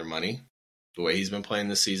run for their money, the way he's been playing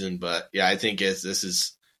this season. But yeah, I think if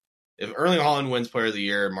Erling Haaland wins Player of the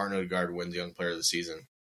Year, Martin Odegaard wins Young Player of the Season,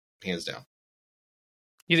 hands down.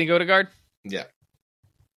 You think Odegaard? Yeah.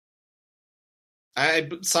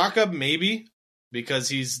 Saka, maybe, because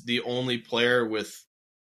he's the only player with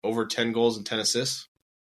over 10 goals and 10 assists,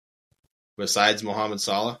 besides Mohamed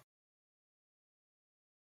Salah.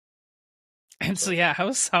 And so, yeah, how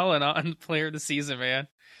is Salah not on Player of the Season, man?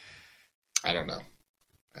 I don't know.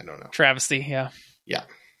 Travesty, yeah. Yeah.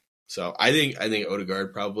 So I think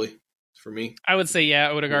Odegaard probably for me. I would say,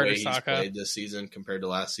 yeah, Odegaard or He's Saka. played this season compared to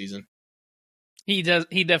last season. He does.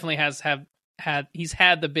 He definitely has had he's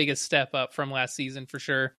had the biggest step up from last season for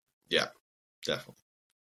sure. Yeah, definitely.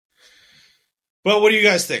 But what do you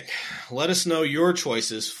guys think? Let us know your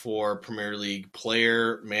choices for Premier League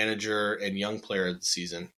player, manager, and young player of the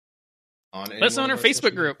season. Let's on our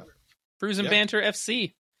Facebook group, Brews and Banter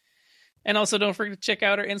FC. And also don't forget to check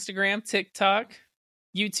out our Instagram, TikTok,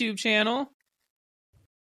 YouTube channel,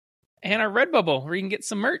 and our Redbubble, where you can get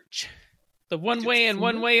some merch. The one way and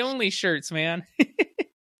one way only shirts, man.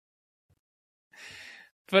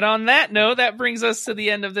 But on that note, that brings us to the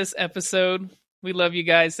end of this episode. We love you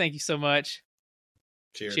guys. Thank you so much.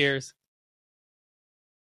 Cheers. Cheers.